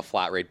example of a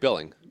flat rate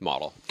billing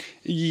model.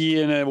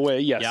 Yeah, in a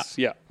way, yes.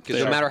 Yeah.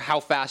 Because no matter how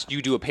fast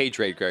you do a page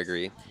rate,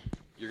 Gregory,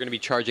 you're going to be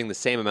charging the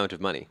same amount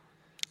of money.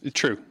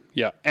 True.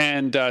 Yeah,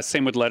 and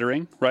same with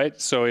lettering, right?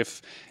 So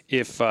if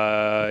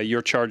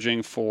you're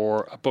charging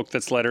for a book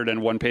that's lettered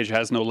and one page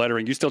has no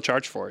lettering, you still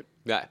charge for it.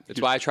 Yeah, that's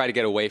why I try to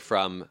get away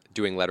from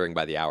doing lettering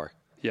by the hour.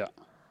 Yeah.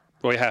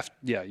 Well,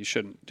 you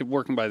shouldn't.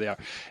 Working by the hour,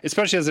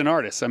 especially as an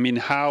artist. I mean,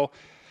 how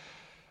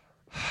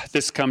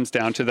this comes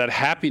down to that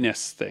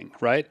happiness thing,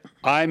 right?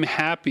 I'm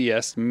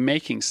happiest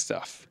making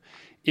stuff.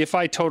 If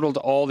I totaled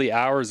all the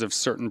hours of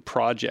certain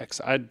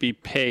projects, I'd be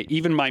paid,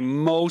 even my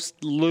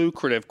most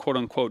lucrative, quote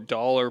unquote,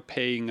 dollar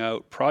paying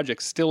out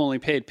projects still only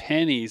paid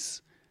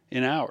pennies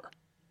an hour.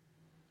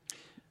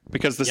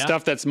 Because the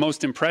stuff that's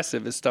most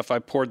impressive is stuff I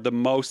poured the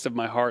most of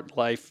my heart,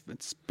 life,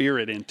 and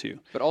spirit into.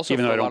 But also,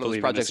 even for though I a don't lot of those believe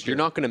in projects, this you're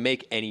spirit. not going to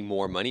make any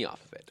more money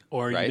off of it.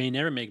 Or right? you may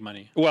never make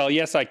money. Well,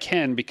 yes, I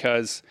can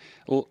because,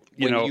 you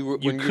know,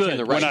 when you're doing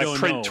the when right I don't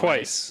print know,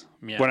 twice,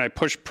 right? Yeah. when I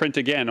push print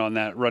again on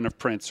that run of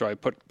prints, or I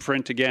put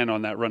print again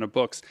on that run of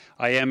books,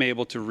 I am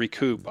able to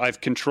recoup.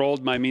 I've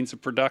controlled my means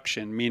of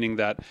production, meaning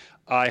that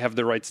I have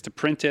the rights to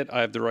print it,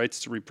 I have the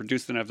rights to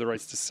reproduce it, and I have the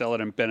rights to sell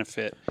it and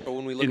benefit But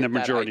when we look in the at that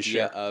majority idea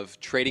share. of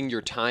trading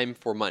your time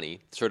for money,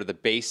 sort of the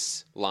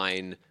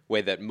baseline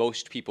way that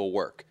most people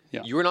work,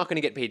 Yeah. you're not going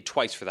to get paid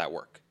twice for that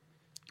work.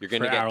 You're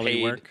going to For get hourly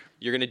paid. work?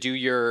 You're going to do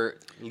your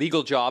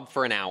legal job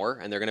for an hour,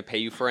 and they're going to pay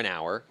you for an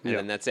hour, and Yeah.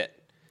 then that's it.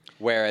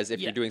 Whereas if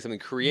Yeah. you're doing something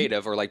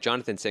creative, or like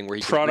Jonathan's saying, where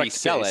he can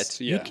resell Product-based,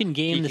 it, yeah. You can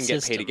game he the can get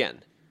system. paid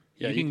again.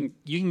 Yeah,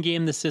 you can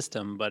game the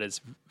system, but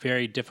it's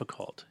very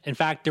difficult. In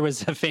fact, there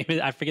was a famous,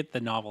 I forget the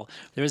novel.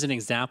 There was an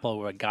example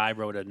where a guy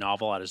wrote a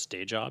novel at his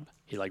day job.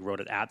 He like wrote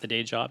it at the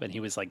day job, and he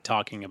was like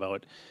talking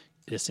about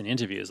this in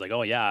interviews. Like,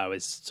 oh yeah, I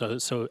was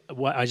so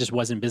what, I just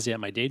wasn't busy at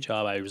my day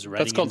job. I was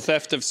writing. That's called in-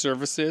 theft of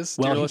services,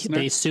 dear Well, listener.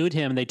 they sued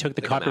him. They took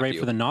the They got copyright Matthew.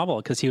 for the novel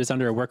because he was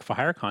under a work for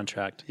hire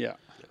contract. Yeah.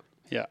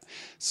 Yeah.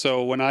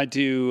 So when I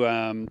do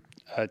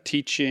a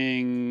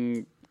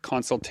teaching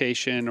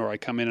consultation, or I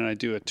come in and I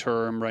do a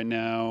term right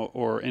now,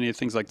 or any of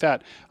things like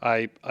that,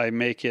 I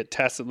make it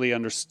tacitly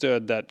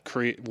understood that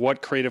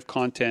what creative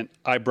content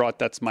I brought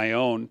that's my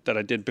own, that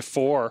I did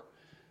before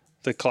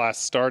the class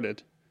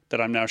started, that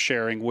I'm now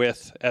sharing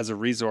with as a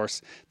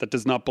resource, that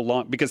does not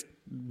belong, because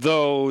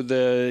though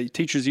the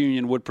teachers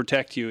union would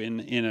protect you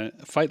in a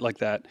fight like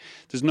that,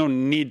 there's no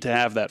need to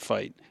have that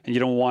fight. And you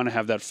don't want to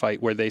have that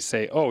fight where they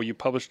say, oh, you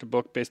published a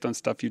book based on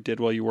stuff you did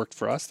while you worked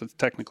for us. That's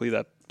technically,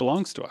 that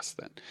belongs to us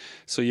then.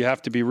 So you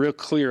have to be real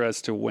clear as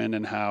to when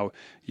and how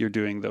you're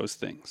doing those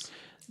things.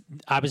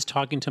 I was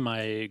talking to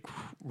my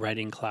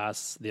writing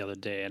class the other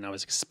day, and I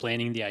was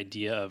explaining the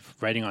idea of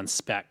writing on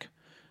spec.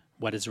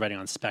 What does writing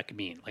on spec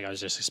mean? Like, I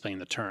was just explaining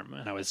the term,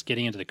 and I was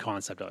getting into the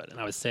concept of it. And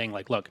I was saying,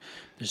 like, look,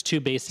 there's two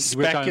basic.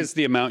 Spec is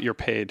the amount you're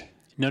paid.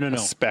 No. A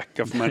speck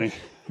of money.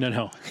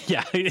 No.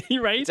 Yeah,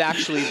 you're right. It's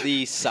actually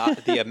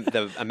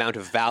the amount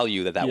of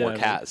value that Yeah, work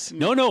has.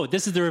 No.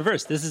 This is the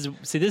reverse. This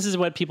is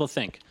what people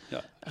think.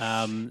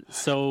 Yeah.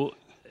 So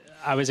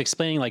I was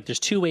explaining, like, there's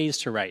two ways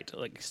to write.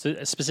 Like,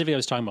 specifically, I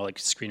was talking about like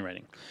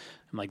screenwriting.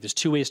 I'm like, there's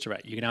two ways to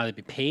write. You can either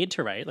be paid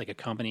to write, like a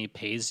company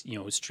pays,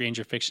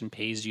 Stranger Fiction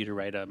pays you to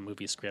write a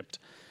movie script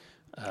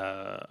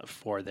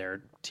for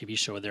their TV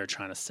show they're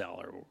trying to sell,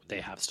 or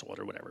they have sold,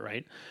 or whatever,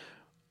 right?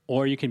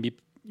 Or you can be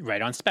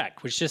write on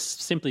spec, which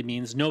just simply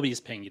means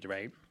nobody's paying you to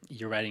write.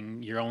 You're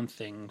writing your own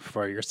thing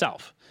for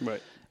yourself. Right.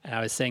 And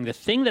I was saying the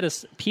thing that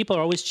is, people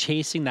are always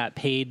chasing that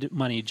paid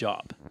money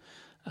job.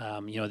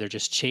 They're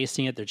just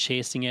chasing it. They're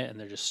chasing it, and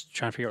they're just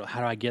trying to figure out,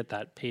 how do I get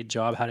that paid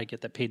job? How do I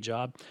get that paid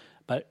job?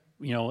 But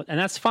and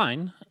that's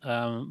fine.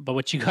 But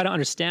what you got to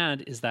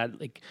understand is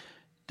that, like,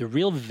 the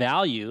real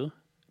value,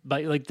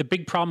 but like the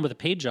big problem with a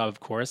paid job,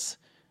 of course,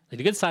 like,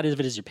 the good side of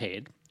it is you're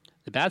paid.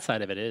 The bad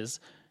side of it is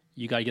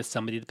you got to get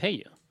somebody to pay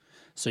you.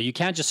 So you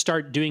can't just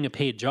start doing a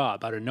paid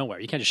job out of nowhere.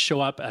 You can't just show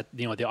up at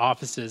the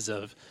offices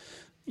of,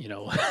 You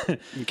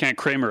can't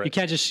Kramer it. you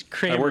can't just I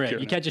Kramer work it. here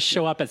You now. can't just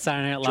show up at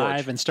Saturday Night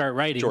Live and start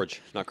writing.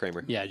 George, not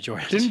Kramer. Yeah,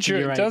 George. Didn't you?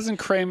 You're right. Doesn't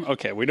Kramer?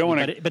 Okay, we don't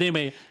want to. But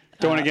anyway,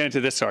 Don't want to get into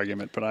this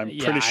argument, but I'm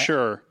pretty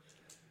sure.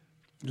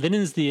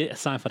 Lyndon's the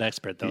Seinfeld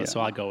expert, though, so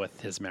Yeah. I'll go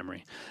with his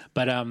memory.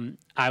 But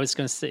I was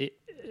going to say,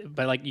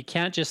 but like, you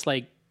can't just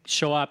like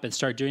show up and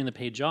start doing the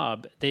paid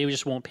job. They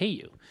just won't pay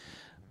you.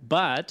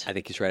 But I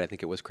think he's right. I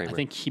think it was Kramer. I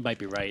think he might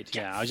be right.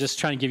 Yeah, I was just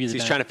trying to give you the.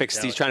 he's trying to fix.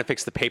 He's trying to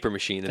fix the paper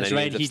machine, and That's then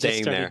right. he ends He up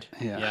just staying there.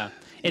 started. Yeah.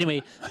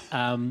 Anyway,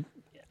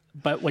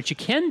 but what you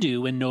can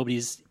do when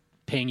nobody's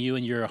paying you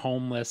and you're a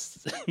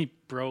homeless,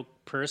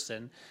 broke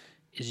person,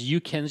 is you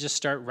can just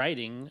start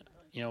writing,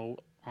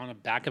 on the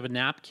back of a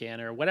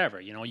napkin or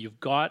whatever.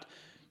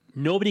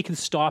 Nobody can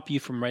stop you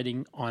from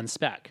writing on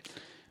spec.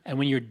 And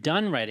when you're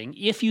done writing,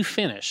 if you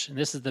finish, and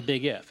this is the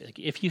big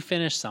if you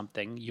finish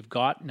something, you've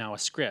got now a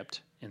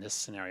script. In this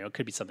scenario, it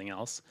could be something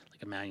else,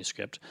 like a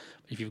manuscript.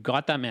 But if you've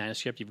got that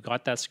manuscript, you've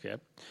got that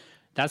script,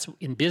 that's,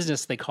 in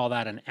business, they call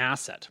that an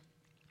asset.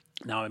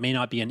 Now, it may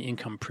not be an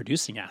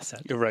income-producing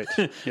asset. You're right.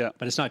 Yeah.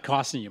 But it's not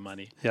costing you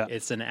money. Yeah.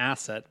 It's an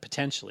asset,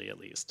 potentially at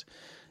least.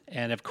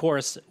 And of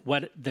course,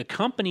 what the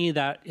company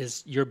that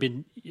is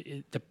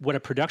what a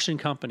production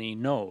company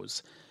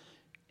knows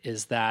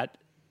is that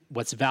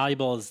what's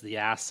valuable is the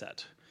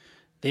asset.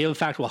 They, in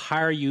fact, will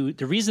hire you.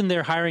 The reason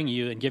they're hiring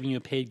you and giving you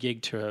a paid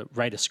gig to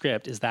write a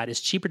script is that it's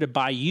cheaper to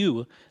buy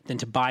you than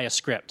to buy a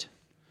script.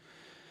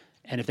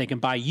 And if they can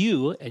buy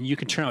you and you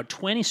can turn out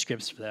 20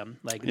 scripts for them,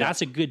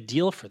 that's a good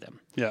deal for them.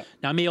 Yeah.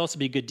 Now, it may also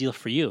be a good deal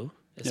for you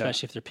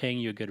especially if they're paying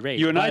you a good rate.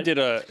 You and I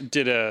But-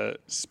 did a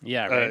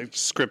right.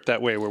 script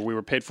that way where we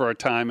were paid for our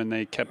time and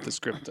they kept the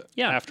script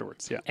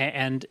afterwards.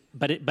 Yeah.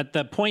 But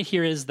the point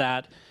here is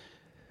that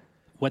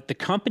what the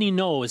company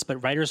knows, but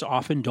writers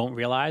often don't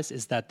realize,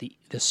 is that the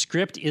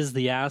script is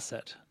the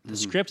asset. The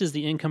script is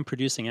the income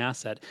producing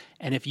asset.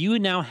 And if you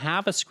now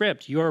have a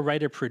script, you're a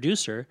writer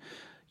producer,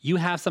 you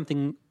have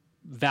something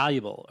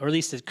valuable, or at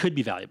least it could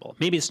be valuable.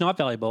 Maybe it's not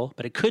valuable,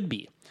 but it could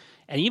be.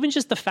 And even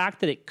just the fact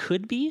that it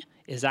could be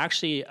is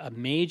actually a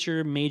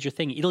major, major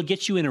thing. It'll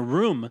get you in a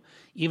room,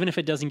 even if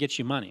it doesn't get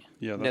you money.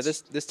 Yeah. Now,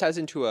 this ties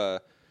into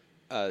a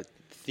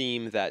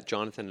theme that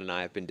Jonathan and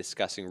I have been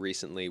discussing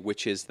recently,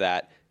 which is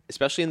that,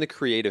 especially in the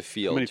creative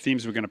field, How many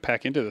themes we're going to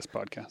pack into this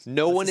podcast?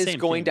 no one the is same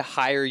going theme. to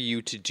hire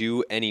you to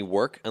do any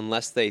work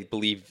unless they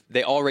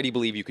already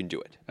believe you can do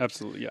it.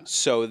 Absolutely, yeah.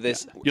 So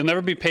this, You'll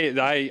never be paid.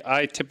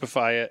 I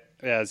typify it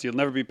as you'll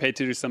never be paid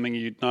to do something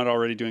you're not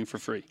already doing for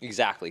free.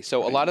 exactly.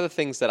 So a lot of the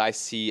things that I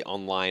see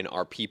online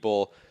are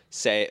people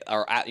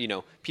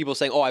people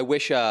saying, "Oh, I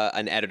wish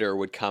an editor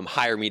would come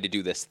hire me to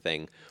do this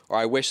thing," or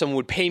 "I wish someone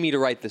would pay me to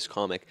write this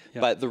comic."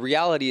 Yeah. But the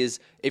reality is,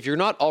 if you're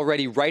not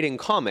already writing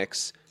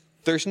comics,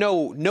 there's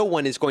no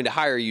one is going to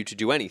hire you to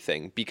do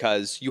anything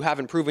because you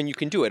haven't proven you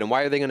can do it. And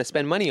why are they going to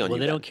spend money on Well,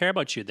 you? they then? don't care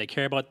about you. They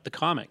care about the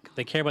comic.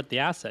 They care about the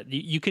asset.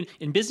 You can,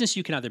 in business,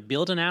 you can either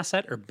build an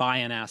asset or buy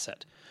an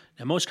asset.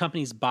 Now, most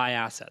companies buy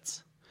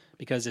assets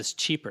because it's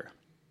cheaper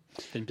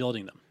than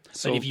building them.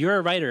 But if you're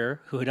a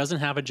writer who doesn't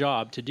have a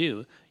job to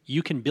do,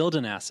 you can build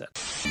an asset.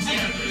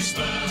 Every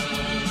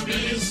sperm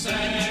is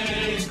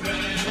sacred.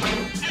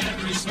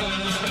 Every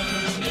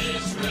sperm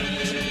is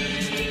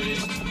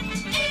raised.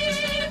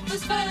 If the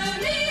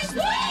sperm is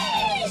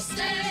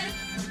wasted,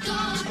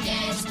 God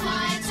gets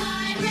quite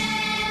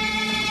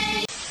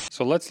irate.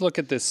 So let's look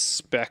at this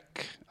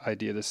spec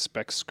idea, this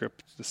spec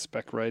script, the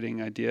spec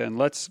writing idea, and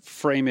let's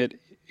frame it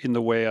in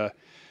the way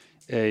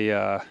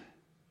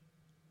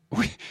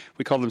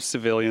we call them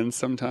civilians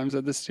sometimes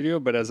at the studio,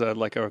 but as a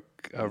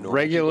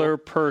regular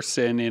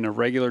person in a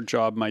regular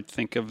job might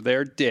think of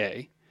their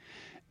day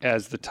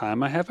as the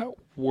time I have at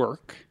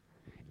work,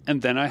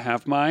 and then I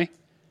have my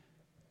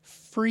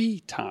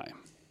free time.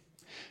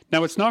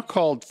 Now, it's not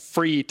called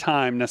free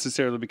time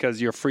necessarily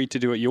because you're free to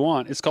do what you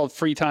want. It's called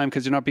free time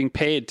because you're not being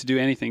paid to do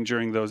anything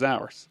during those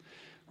hours,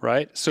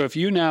 right? So if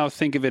you now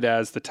think of it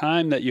as the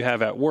time that you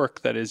have at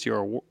work, that is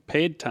your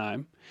paid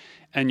time,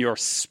 and your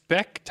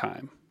spec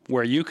time,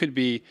 where you could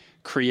be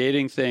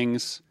creating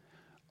things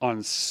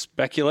on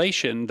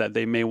speculation that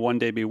they may one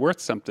day be worth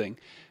something,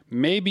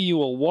 maybe you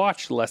will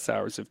watch less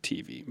hours of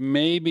TV.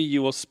 Maybe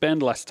you will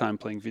spend less time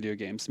playing video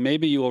games.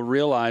 Maybe you will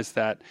realize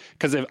that,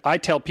 because if I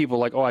tell people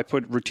like, oh, I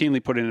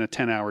routinely put in a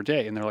 10-hour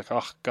day, and they're like,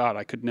 oh, God,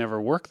 I could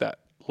never work that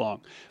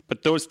long.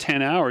 But those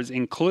 10 hours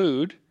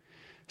include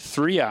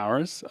 3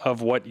 hours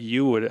of what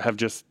you would have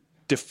just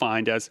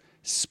defined as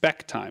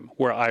spec time,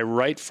 where I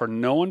write for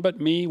no one but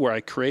me, where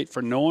I create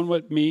for no one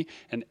but me,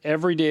 and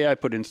every day I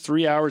put in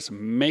 3 hours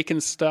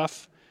making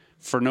stuff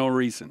for no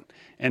reason.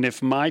 And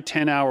if my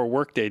 10-hour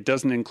workday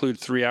doesn't include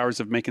 3 hours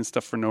of making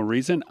stuff for no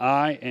reason,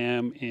 I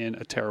am in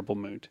a terrible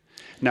mood.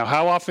 Now,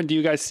 how often do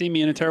you guys see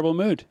me in a terrible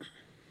mood?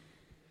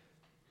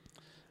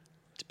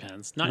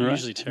 Depends. Not Right.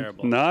 usually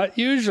terrible. Not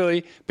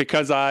usually,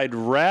 because I'd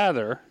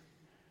rather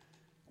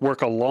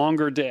work a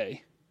longer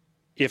day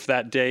if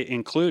that day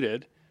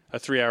included a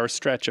 3-hour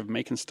stretch of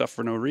making stuff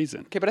for no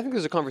reason. Okay, but I think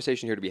there's a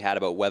conversation here to be had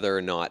about whether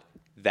or not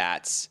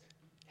that's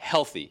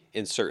healthy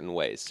in certain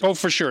ways. Oh,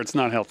 for sure, it's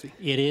not healthy.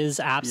 It is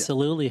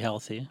absolutely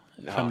healthy.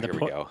 Oh, here we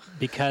go.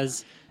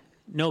 Because,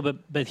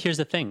 but here's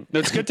the thing. No,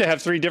 it's good to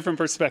have 3 different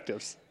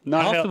perspectives.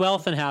 Not Health,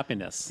 wealth, and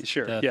happiness.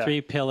 Sure, The yeah.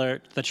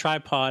 3-pillar, the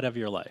tripod of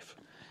your life.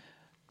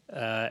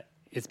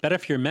 It's better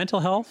for your mental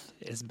health.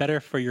 It's better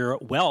for your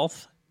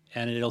wealth.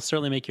 And it'll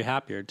certainly make you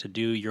happier to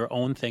do your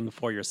own thing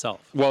for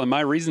yourself. Well, and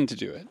my reason to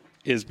do it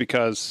is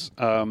because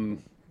you'll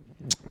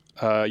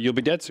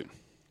be dead soon.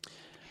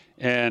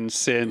 And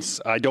since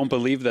I don't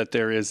believe that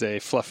there is a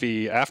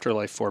fluffy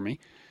afterlife for me,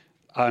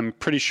 I'm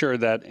pretty sure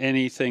that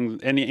any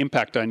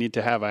impact I need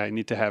to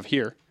have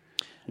here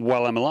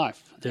while I'm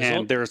alive.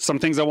 There are some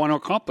things I want to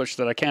accomplish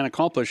that I can't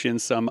accomplish in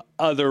some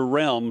other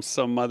realm,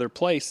 some other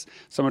place.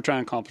 So I'm going to try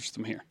and accomplish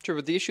them here. Sure,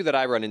 but the issue that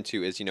I run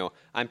into is,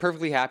 I'm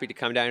perfectly happy to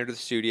come down here to the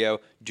studio,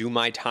 do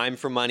my time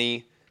for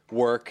money,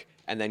 work,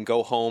 and then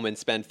go home and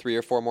spend 3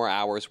 or 4 more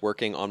hours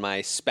working on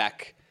my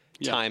spec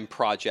time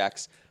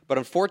projects. But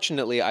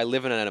unfortunately, I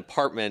live in an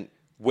apartment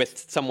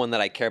with someone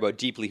that I care about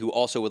deeply who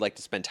also would like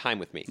to spend time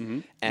with me. Mm-hmm.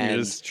 And it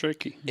is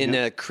tricky. In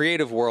a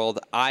creative world,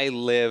 I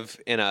live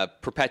in a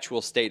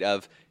perpetual state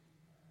of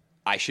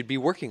I should be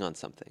working on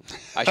something.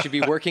 I should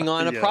be working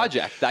on a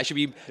project. I should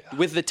be,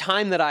 with the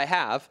time that I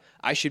have,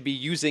 I should be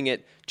using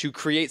it to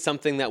create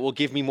something that will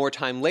give me more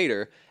time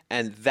later.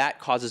 And that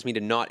causes me to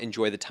not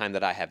enjoy the time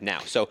that I have now.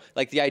 So,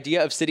 like the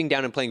idea of sitting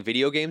down and playing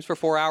video games for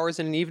 4 hours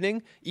in an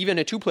evening, even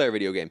a 2-player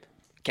video game,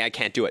 I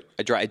can't do it.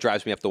 It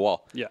drives me up the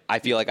wall. Yeah. I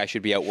feel like I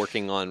should be out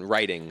working on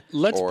writing.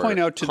 Let's or point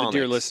out to the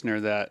dear comics. listener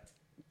that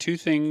 2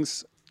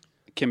 things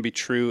can be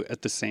true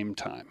at the same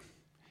time.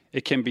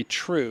 it can be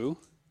true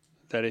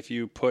that if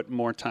you put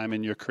more time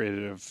in your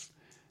creative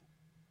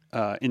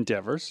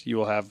endeavors, you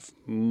will have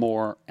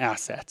more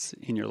assets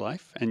in your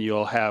life, and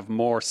you'll have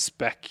more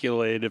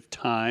speculative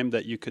time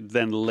that you could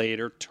then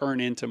later turn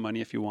into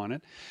money if you want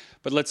it.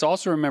 But let's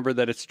also remember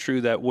that it's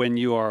true that when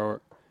you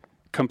are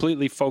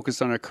completely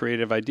focused on a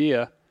creative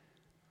idea,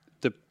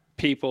 the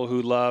people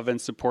who love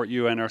and support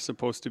you and are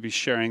supposed to be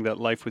sharing that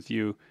life with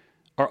you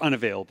are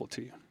unavailable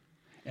to you.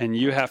 And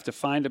you have to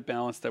find a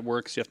balance that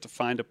works. You have to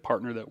find a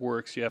partner that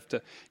works. You have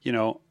to,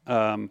 Tara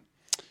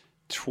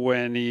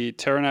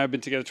and I have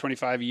been together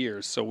 25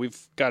 years, so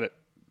we've got it,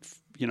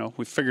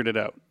 we've figured it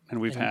out, and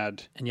we've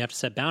had... And you have to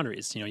set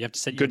boundaries. You have to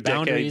set good your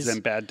boundaries decades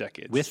and bad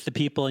decades. with the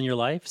people in your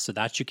life so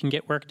that you can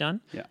get work done.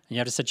 Yeah. And you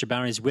have to set your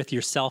boundaries with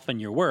yourself and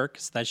your work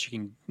so that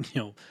you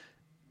can,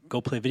 go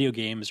play video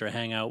games or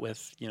hang out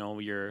with,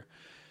 your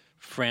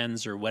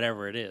friends or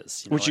whatever it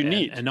is. Which you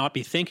need. And not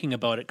be thinking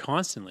about it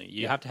constantly.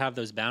 You have to have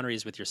those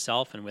boundaries with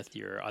yourself and with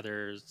your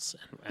others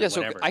and whatever.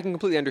 So I can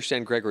completely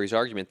understand Gregory's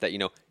argument that,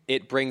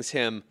 it brings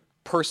him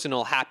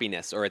personal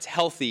happiness, or it's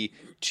healthy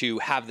to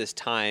have this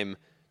time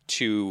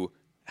to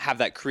have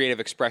that creative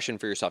expression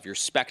for yourself, your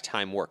spec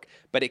time work.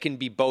 But it can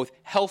be both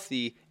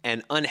healthy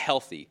and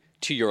unhealthy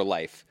to your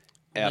life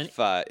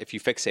if you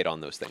fixate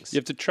on those things. You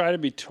have to try to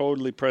be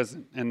totally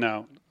present. And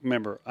now,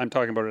 remember, I'm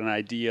talking about an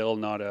ideal,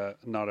 not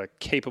a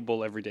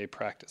capable everyday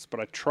practice. But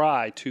I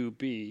try to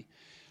be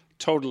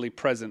totally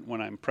present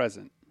when I'm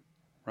present,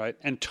 right?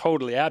 And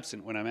totally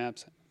absent when I'm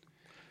absent.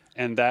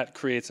 And that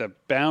creates a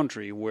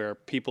boundary where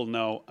people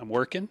know I'm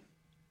working,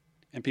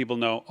 and people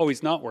know, oh,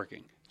 he's not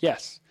working.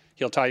 Yes,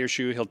 he'll tie your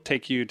shoe, he'll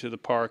take you to the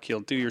park,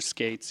 he'll do your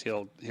skates,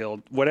 he'll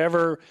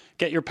whatever,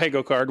 get your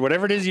Pego card,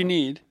 whatever it is you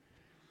need.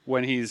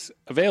 When he's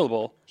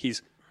available,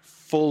 he's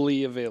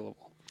fully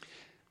available.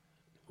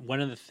 One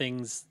of the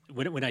things,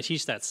 when I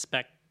teach that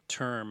spec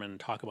term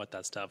and talk about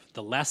that stuff,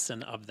 the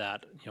lesson of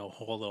that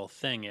whole little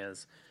thing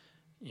is,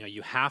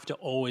 you have to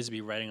always be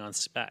writing on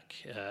spec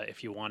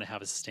if you want to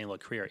have a sustainable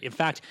career. In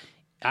fact,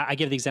 I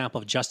give the example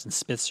of Justin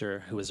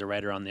Spitzer, who was a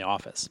writer on The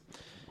Office.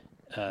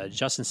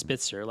 Justin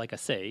Spitzer, like I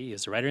say, he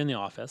was a writer in The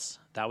Office.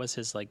 That was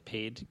his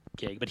paid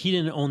gig, but he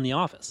didn't own The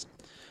Office.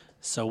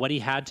 So what he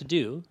had to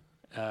do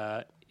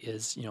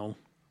is,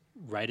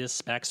 write his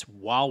specs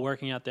while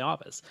working at The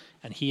Office,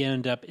 and he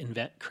ended up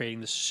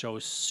creating the show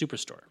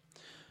Superstore.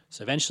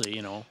 So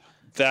eventually,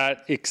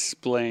 that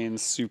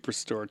explains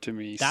Superstore to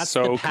me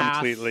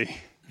completely.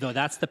 Though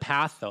that's the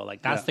path, though.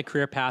 That's the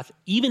career path.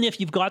 Even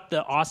if you've got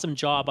the awesome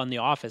job on The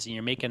Office and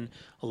you're making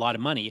a lot of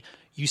money,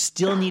 you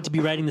still need to be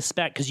writing the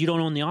spec because you don't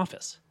own The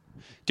Office.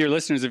 Dear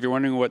listeners, if you're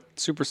wondering what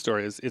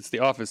Superstore is, it's The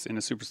Office in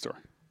a superstore.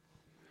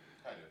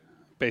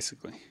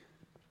 Basically.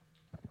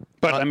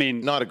 But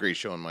not a great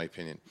show in my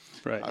opinion.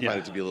 Right. I find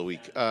it to be a little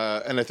weak.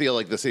 And I feel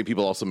like the same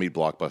people also made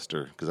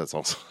Blockbuster, because that's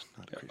also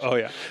not a great show. Oh,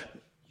 yeah.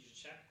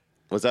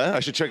 What's that? I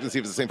should check to see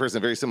if it's the same person.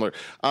 Very similar.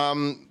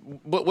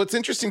 But what's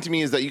interesting to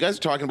me is that you guys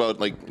are talking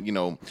about,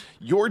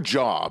 your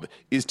job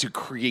is to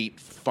create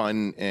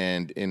fun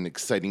and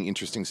exciting,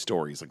 interesting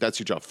stories. That's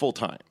your job full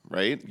time,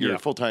 right? You're a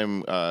full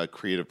time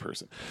creative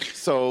person.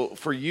 So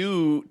for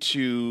you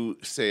to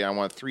say, I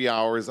want 3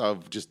 hours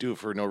of just do it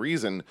for no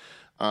reason,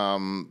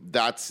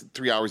 that's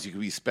 3 hours you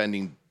could be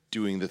spending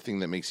doing the thing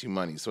that makes you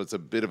money. So it's a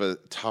bit of a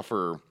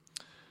tougher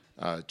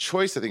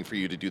choice, I think, for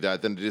you to do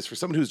that than it is for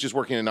someone who's just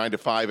working a 9 to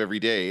 5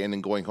 every day and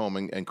then going home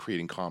and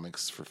creating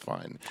comics for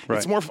fun. Right.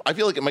 It's more. I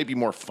feel like it might be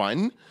more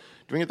fun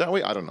doing it that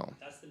way. I don't know.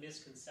 That's the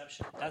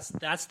misconception.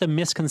 That's the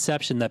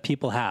misconception that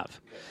people have.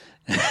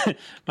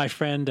 My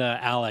friend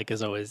Alec we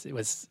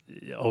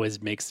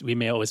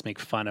may always make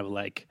fun of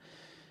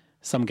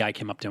some guy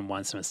came up to him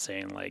once and was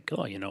saying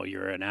oh,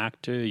 you're an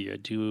actor, you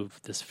do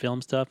this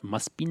film stuff,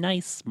 must be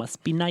nice.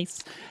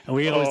 And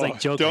we always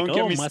joke. Don't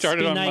get me must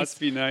started be on nice. Must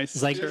be nice.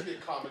 It's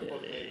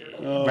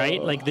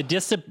right? But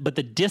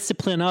the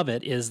discipline of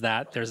it is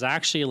that there's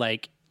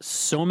actually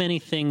so many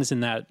things in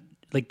that.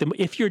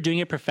 If you're doing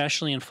it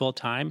professionally and full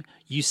time,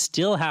 you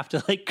still have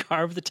to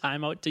carve the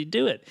time out to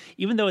do it.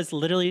 Even though it's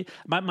literally,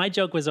 my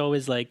joke was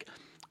always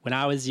when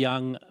I was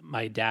young,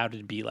 my dad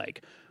would be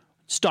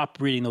stop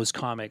reading those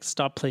comics,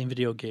 stop playing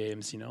video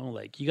games, you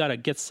got to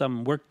get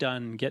some work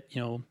done, get,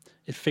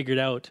 it figured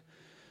out,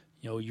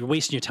 you're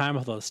wasting your time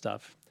with all this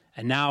stuff.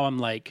 And now I'm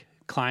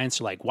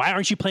clients are why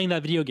aren't you playing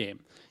that video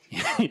game?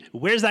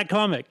 Where's that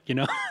comic?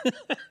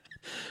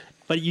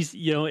 But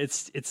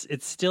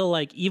it's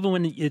still even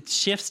when it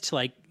shifts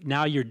to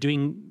now you're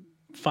doing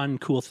fun,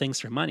 cool things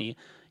for money,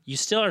 you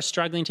still are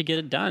struggling to get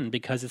it done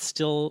because it's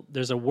still,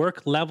 there's a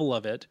work level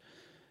of it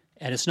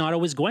and it's not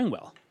always going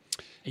well.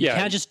 You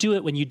can't just do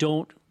it when you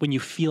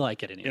feel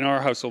like it anymore. In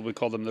our household, we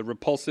call them the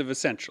repulsive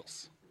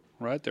essentials,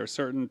 right? There are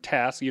certain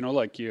tasks,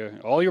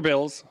 all your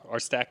bills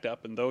are stacked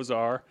up, and those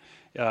are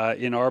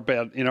in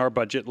our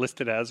budget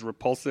listed as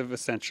repulsive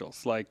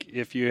essentials.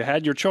 If you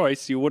had your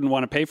choice, you wouldn't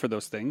want to pay for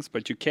those things,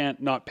 but you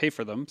can't not pay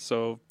for them,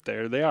 so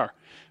there they are,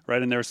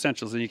 right? And they're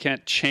essentials, and you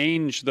can't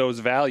change those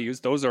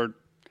values. Those are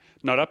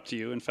not up to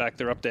you. In fact,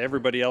 they're up to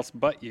everybody else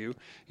but you.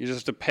 You just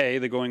have to pay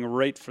the going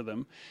rate for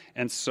them.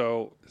 And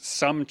so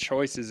some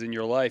choices in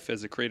your life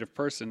as a creative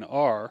person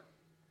are,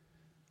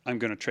 I'm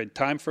going to trade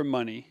time for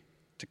money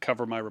to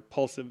cover my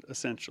repulsive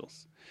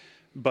essentials.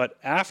 But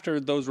after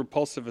those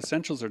repulsive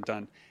essentials are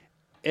done,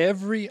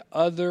 every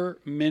other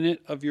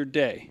minute of your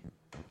day,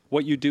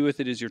 what you do with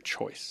it is your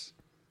choice.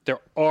 There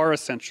are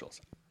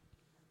essentials.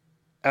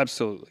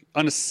 Absolutely.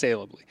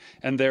 Unassailably.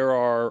 And there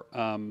are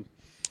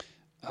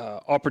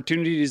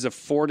opportunities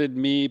afforded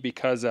me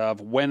because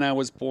of when I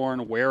was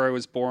born, where I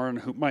was born,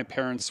 who my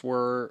parents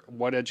were,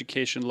 what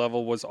education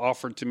level was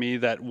offered to me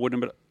that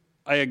wouldn't have been.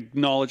 I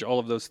acknowledge all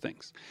of those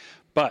things.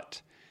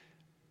 But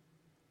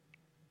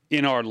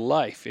in our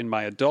life, in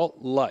my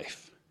adult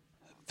life,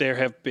 there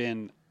have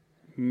been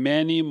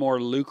many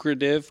more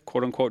lucrative,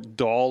 quote unquote,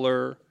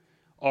 dollar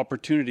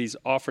opportunities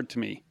offered to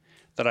me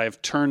that I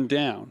have turned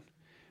down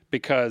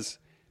because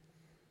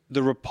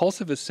the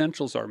repulsive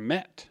essentials are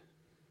met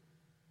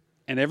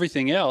and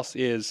everything else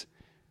is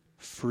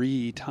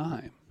free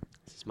time.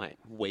 This is my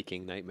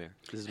waking nightmare.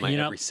 This is my You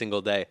know- every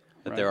single day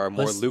that Right. there are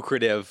more Let's-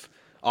 lucrative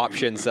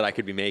options that I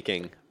could be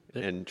making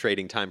and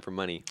trading time for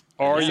money.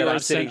 Are Instead, your I'm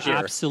sitting essential-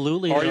 here.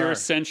 Absolutely. Are there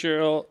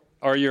your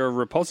are your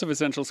repulsive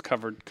essentials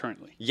covered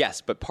currently? Yes,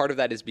 but part of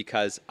that is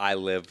because I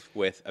live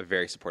with a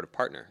very supportive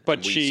partner. But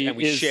and we, she and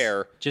we is-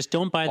 share Just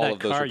don't buy all that of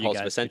those car you repulsive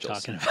guys are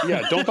essentials. talking about.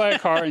 Yeah, don't buy a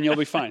car and you'll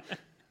be fine.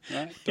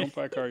 Right? Don't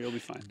buy a car, you'll be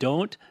fine.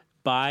 Don't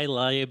buy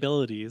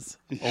liabilities.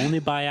 Only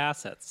buy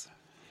assets.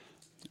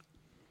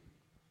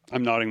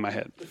 I'm nodding my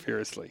head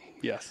furiously.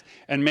 Yes.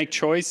 And make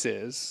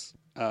choices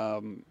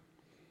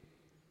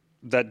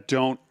that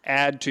don't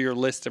add to your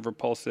list of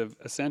repulsive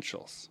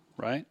essentials,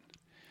 right?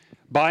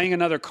 Buying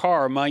another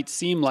car might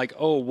seem like,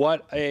 oh,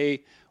 what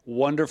a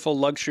wonderful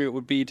luxury it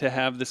would be to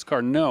have this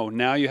car. No,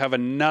 now you have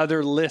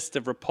another list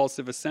of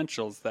repulsive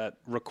essentials that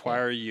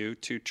require you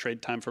to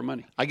trade time for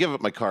money. I gave up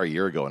my car a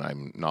year ago, and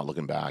I'm not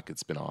looking back.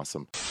 It's been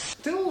awesome.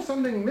 Still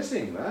something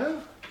missing,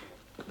 though.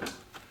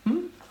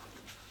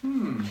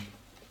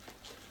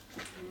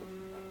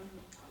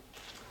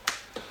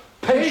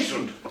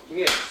 Patient.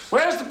 Yes.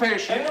 Where's the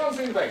patient? Everyone's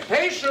in the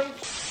patient.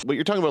 What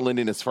you're talking about,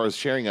 Lyndon, as far as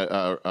sharing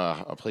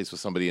a place with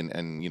somebody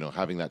and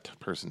having that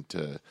person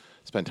to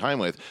spend time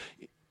with,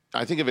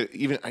 I think of it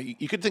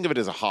you could think of it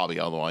as a hobby,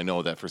 although I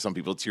know that for some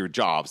people it's your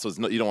job, so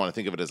you don't want to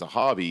think of it as a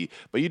hobby,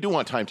 but you do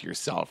want time to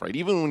yourself, right?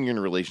 Even when you're in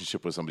a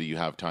relationship with somebody, you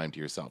have time to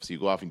yourself. So you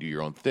go off and do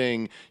your own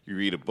thing, you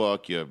read a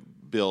book, you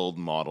build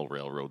model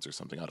railroads or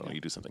something. I don't know, you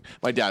do something.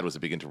 My dad was a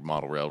big into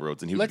model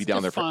railroads, and he would be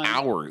down there for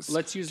hours.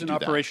 Let's use to an do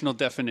that. operational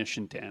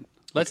definition, Dan.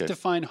 Let's Okay.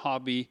 define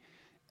hobby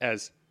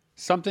as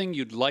something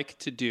you'd like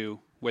to do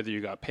whether you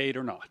got paid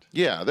or not.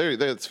 Yeah,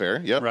 that's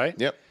fair. Yep. Right?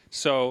 Yep.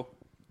 So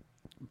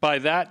by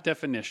that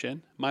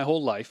definition, my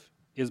whole life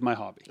is my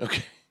hobby,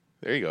 Okay.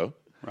 There you go.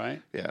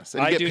 right? Yes.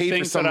 And you I get do paid for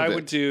things some that I of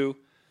would it. do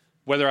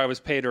whether I was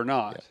paid or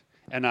not.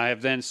 And I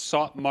have then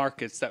sought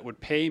markets that would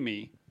pay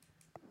me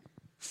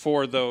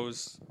for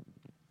those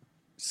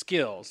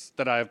skills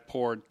that I've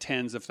poured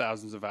tens of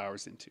thousands of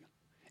hours into.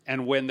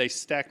 And when they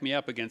stack me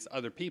up against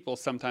other people,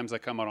 sometimes I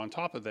come out on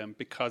top of them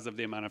because of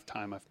the amount of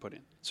time I've put in.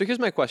 So here's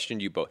my question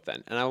to you both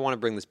then, and I want to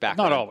bring this back.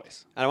 Not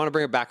always. And I want to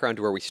bring it back around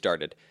to where we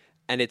started.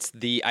 And it's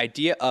the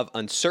idea of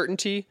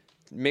uncertainty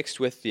mixed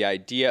with the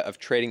idea of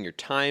trading your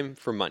time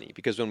for money.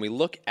 Because when we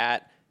look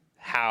at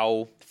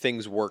how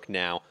things work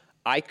now,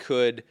 I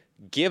could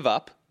give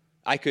up,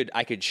 I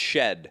could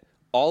shed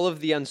all of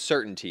the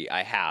uncertainty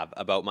I have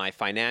about my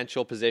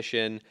financial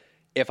position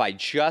if I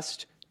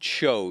just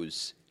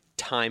chose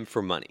time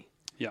for money.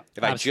 Yeah.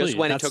 If I Absolutely. just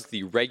went and That's- took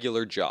the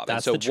regular job.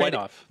 that's and the so what,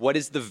 trade-off. what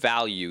is the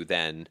value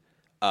then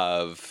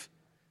of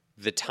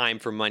the time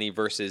for money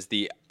versus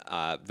the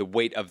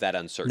weight of that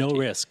uncertainty? No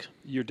risk.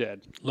 You're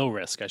dead. Low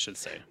risk, I should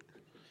say.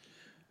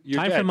 You're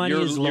Time for dead. money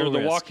you're, is low You're the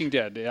risk. Walking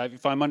Dead.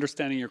 If I'm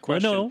understanding your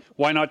question, no.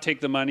 why not take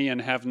the money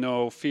and have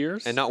no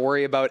fears? And not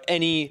worry about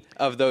any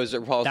of those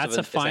repulsive That's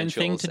a fine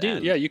thing essentials to do.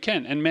 and- Yeah, you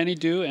can, and many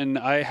do, and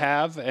I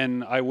have,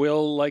 and I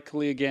will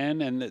likely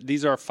again. And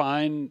these are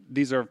fine.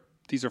 These are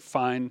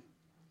fine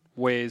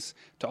ways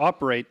to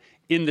operate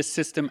in the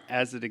system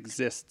as it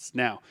exists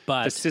now.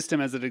 But- the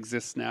system as it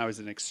exists now is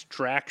an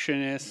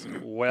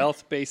extractionist,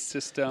 wealth-based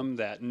system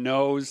that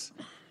knows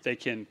they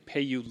can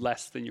pay you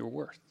less than you're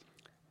worth.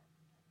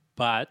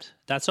 But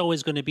that's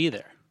always going to be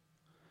there.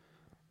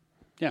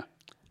 Yeah.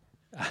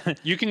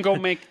 You can go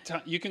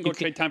you can go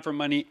trade time for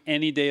money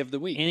any day of the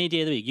week. Any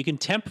day of the week. You can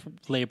temp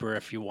labor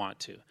if you want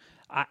to.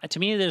 To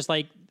me, there's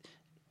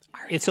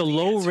it's a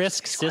low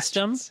risk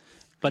system,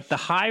 but the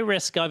high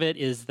risk of it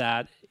is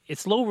that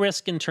it's low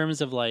risk in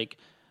terms of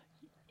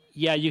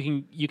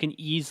you can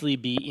easily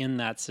be in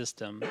that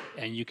system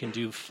and you can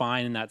do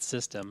fine in that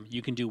system.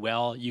 You can do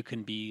well. You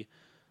can be,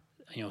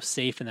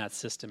 safe in that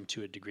system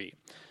to a degree,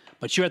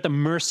 but you're at the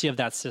mercy of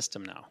that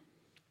system now,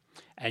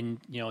 and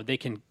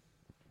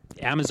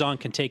Amazon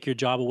can take your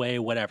job away,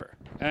 whatever.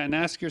 And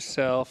ask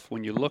yourself,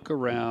 when you look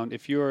around,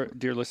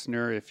 dear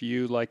listener, if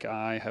you, like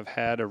I, have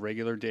had a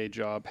regular day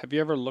job, have you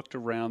ever looked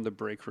around the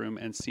break room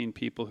and seen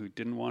people who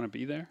didn't want to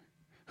be there?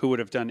 who would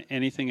have done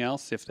anything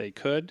else if they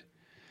could.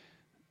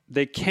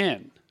 They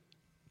can.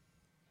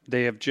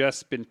 They have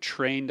just been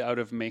trained out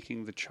of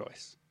making the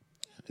choice.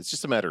 It's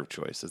just a matter of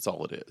choice. That's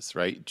all it is,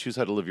 right? Choose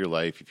how to live your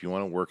life. If you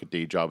want to work a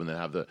day job and then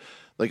have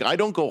I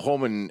don't go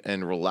home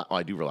and relax. Well,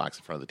 I do relax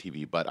in front of the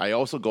TV, but I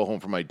also go home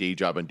from my day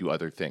job and do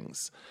other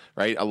things,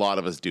 right? A lot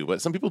of us do,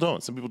 but some people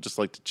don't. Some people just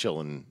like to chill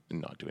and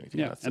not do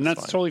anything. Yeah, That's and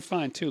that's fine. totally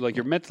fine too. Like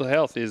your mental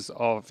health is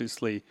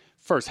obviously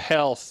first,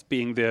 health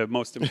being the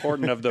most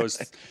important of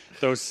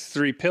those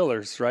three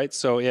pillars, right?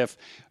 So if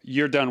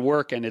you're done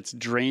work and it's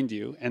drained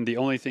you, and the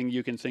only thing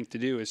you can think to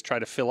do is try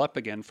to fill up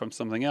again from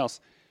something else,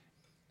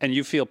 and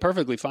you feel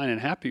perfectly fine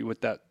and happy with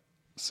that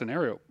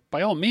scenario,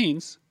 by all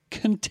means,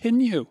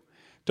 continue.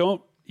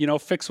 Don't,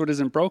 fix what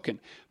isn't broken.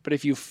 But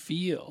if you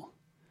feel,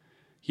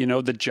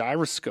 the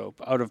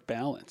gyroscope out of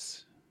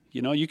balance,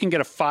 you can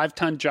get a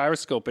 5-ton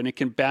gyroscope and it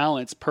can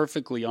balance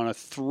perfectly on a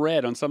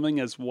thread on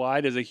something as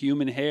wide as a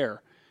human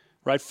hair,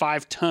 right?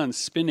 5 tons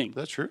spinning.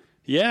 That's true.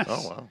 Yes.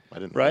 Oh, wow. I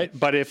didn't know Right? that.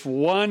 But if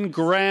 1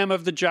 gram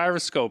of the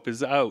gyroscope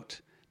is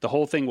out, the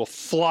whole thing will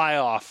fly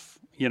off,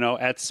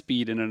 at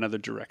speed in another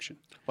direction.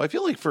 Well, I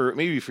feel like for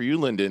you,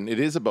 Lyndon, it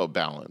is about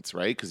balance,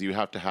 right? Because you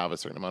have to have a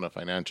certain amount of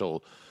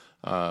financial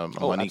money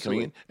coming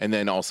absolutely. in, and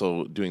then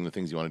also doing the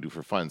things you want to do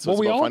for fun. So Well,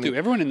 it's we about all finding- do.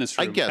 Everyone in this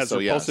room I guess has so,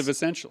 repulsive yes.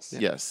 essentials.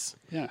 Yes.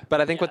 Yeah.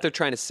 But I think what they're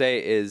trying to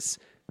say is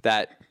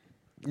that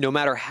no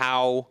matter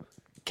how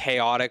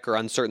chaotic or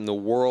uncertain the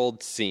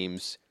world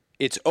seems,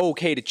 it's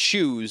okay to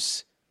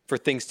choose for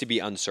things to be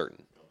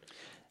uncertain,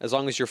 as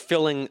long as you're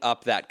filling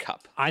up that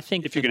cup. I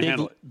think If you can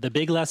handle it. the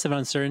big less of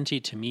uncertainty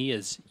to me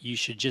is you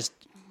should just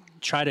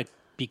try to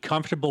be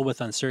comfortable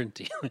with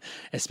uncertainty,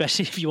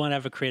 especially if you want to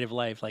have a creative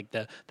life. Like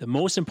the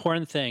most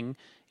important thing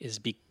is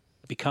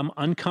become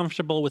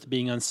uncomfortable with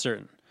being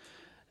uncertain,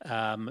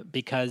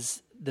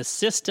 because the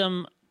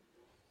system,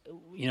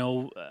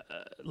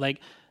 like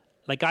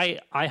I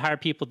hire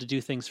people to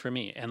do things for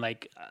me, and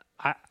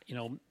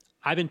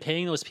I've been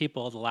paying those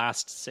people the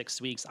last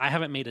 6 weeks. I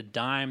haven't made a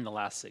dime the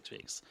last 6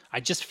 weeks. I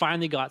just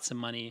finally got some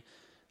money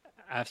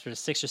after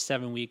 6 or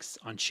 7 weeks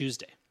on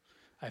Tuesday.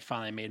 I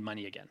finally made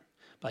money again.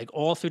 Like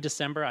all through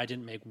December, I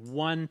didn't make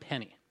 1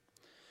 penny.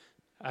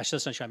 Actually,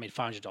 that's not true. I made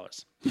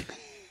 $500.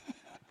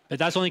 But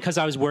that's only because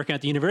I was working at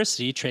the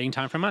university, trading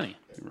time for money.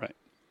 Right.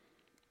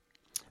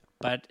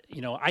 But,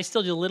 I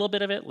still do a little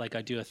bit of it. Like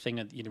I do a thing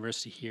at the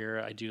university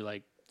here. I do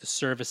like the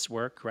service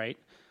work, right?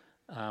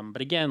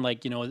 But again,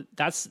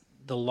 that's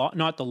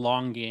not the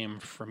long game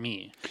for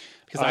me,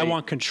 because I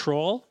want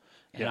control,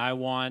 and I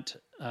want.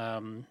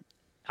 I'm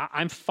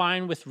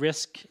fine with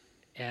risk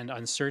and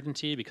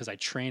uncertainty because I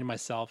trained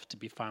myself to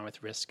be fine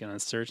with risk and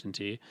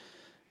uncertainty.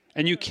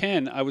 And you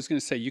can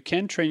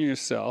train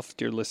yourself,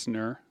 dear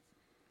listener,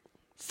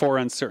 for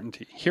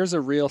uncertainty. Here's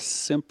a real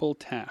simple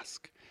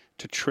task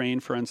to train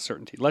for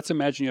uncertainty. Let's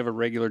imagine you have a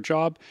regular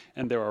job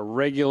and there are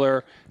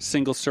regular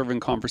single-serving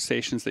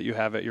conversations that you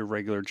have at your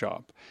regular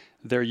job.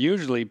 They're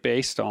usually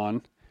based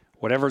on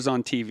whatever's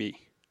on TV.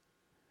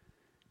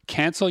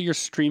 Cancel your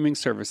streaming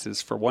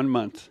services for 1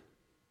 month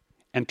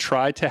and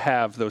try to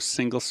have those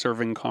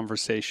single-serving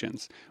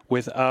conversations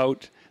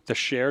without the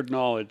shared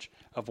knowledge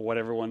of what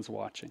everyone's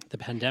watching. The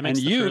pandemic's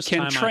And the you first can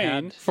time I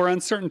train had- for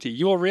uncertainty.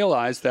 You will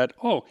realize that,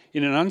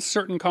 in an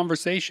uncertain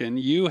conversation,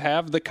 you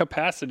have the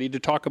capacity to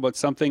talk about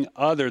something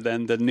other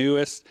than the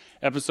newest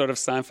episode of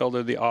Seinfeld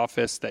or The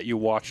Office that you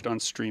watched on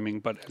streaming,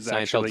 but is Seinfeld's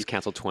actually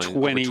canceled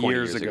 20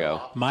 years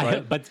ago.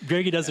 But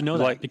Greg doesn't know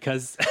that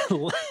because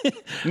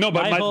No,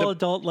 but my whole the-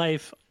 adult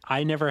life,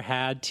 I never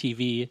had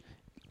TV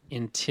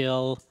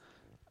until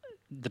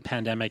the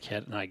pandemic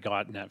hit and I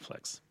got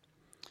Netflix.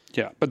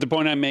 Yeah, but the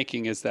point I'm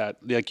making is that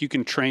you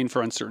can train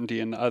for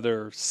uncertainty in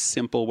other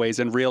simple ways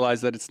and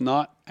realize that it's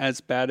not as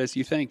bad as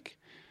you think,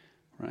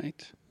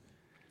 right?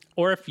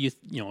 Or if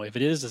if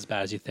it is as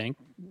bad as you think,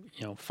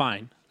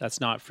 fine, that's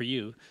not for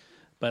you.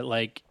 But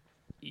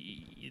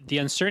the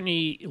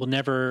uncertainty will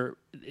never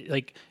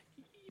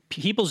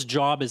people's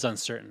job is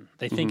uncertain.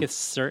 They think it's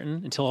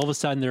certain until all of a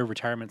sudden their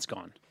retirement's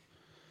gone.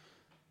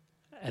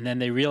 And then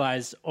they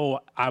realize,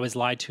 I was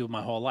lied to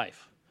my whole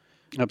life.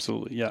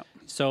 Absolutely, yeah.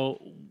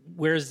 So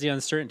where's the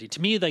uncertainty?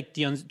 To me, the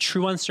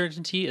true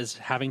uncertainty is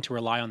having to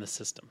rely on the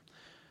system.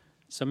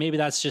 So maybe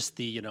that's just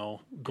the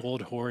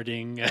gold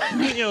hoarding,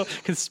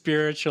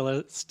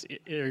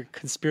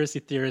 conspiracy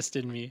theorist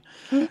in me.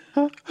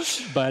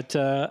 But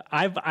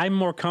I'm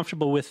more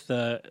comfortable with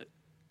the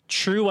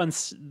true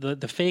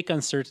the fake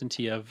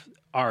uncertainty of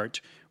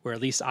art, where at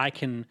least I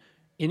can.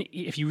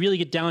 If you really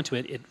get down to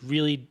it, it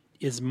really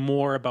is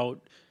more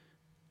about.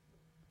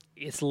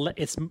 It's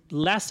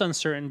less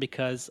uncertain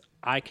because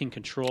I can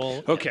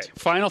control. Okay,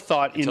 final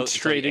thought in Until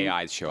trading. the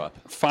AIs show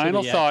up.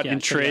 Final Yeah, thought yeah, in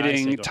until the eyes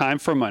trading take over. time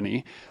for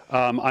money.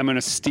 I'm going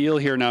to steal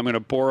here now. I'm going to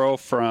borrow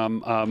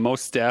from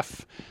Mos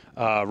Def,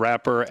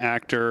 rapper,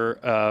 actor,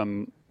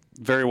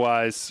 very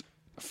wise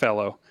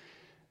fellow,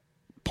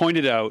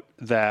 pointed out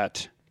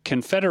that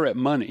Confederate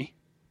money,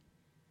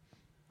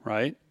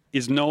 right,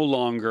 is no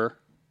longer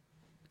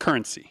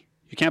currency.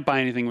 You can't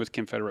buy anything with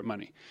Confederate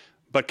money.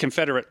 But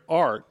Confederate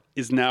art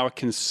is now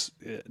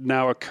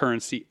a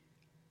currency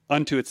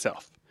unto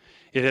itself.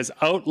 It has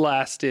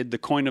outlasted the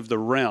coin of the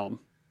realm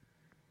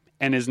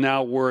and is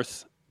now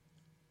worth,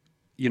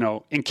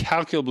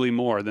 incalculably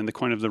more than the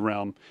coin of the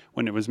realm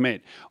when it was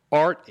made.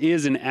 Art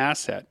is an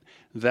asset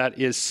that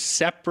is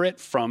separate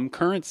from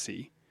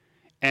currency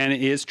and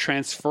is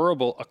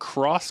transferable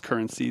across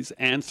currencies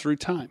and through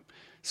time.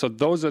 So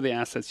those are the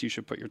assets you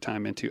should put your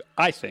time into.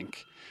 I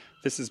think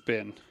this has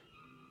been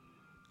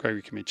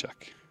Gregory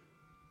Kmiechuk,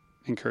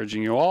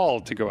 encouraging you all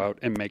to go out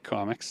and make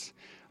comics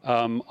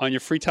on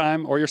your free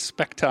time or your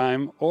spec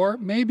time or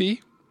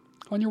maybe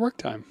on your work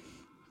time.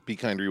 Be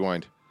kind,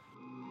 rewind.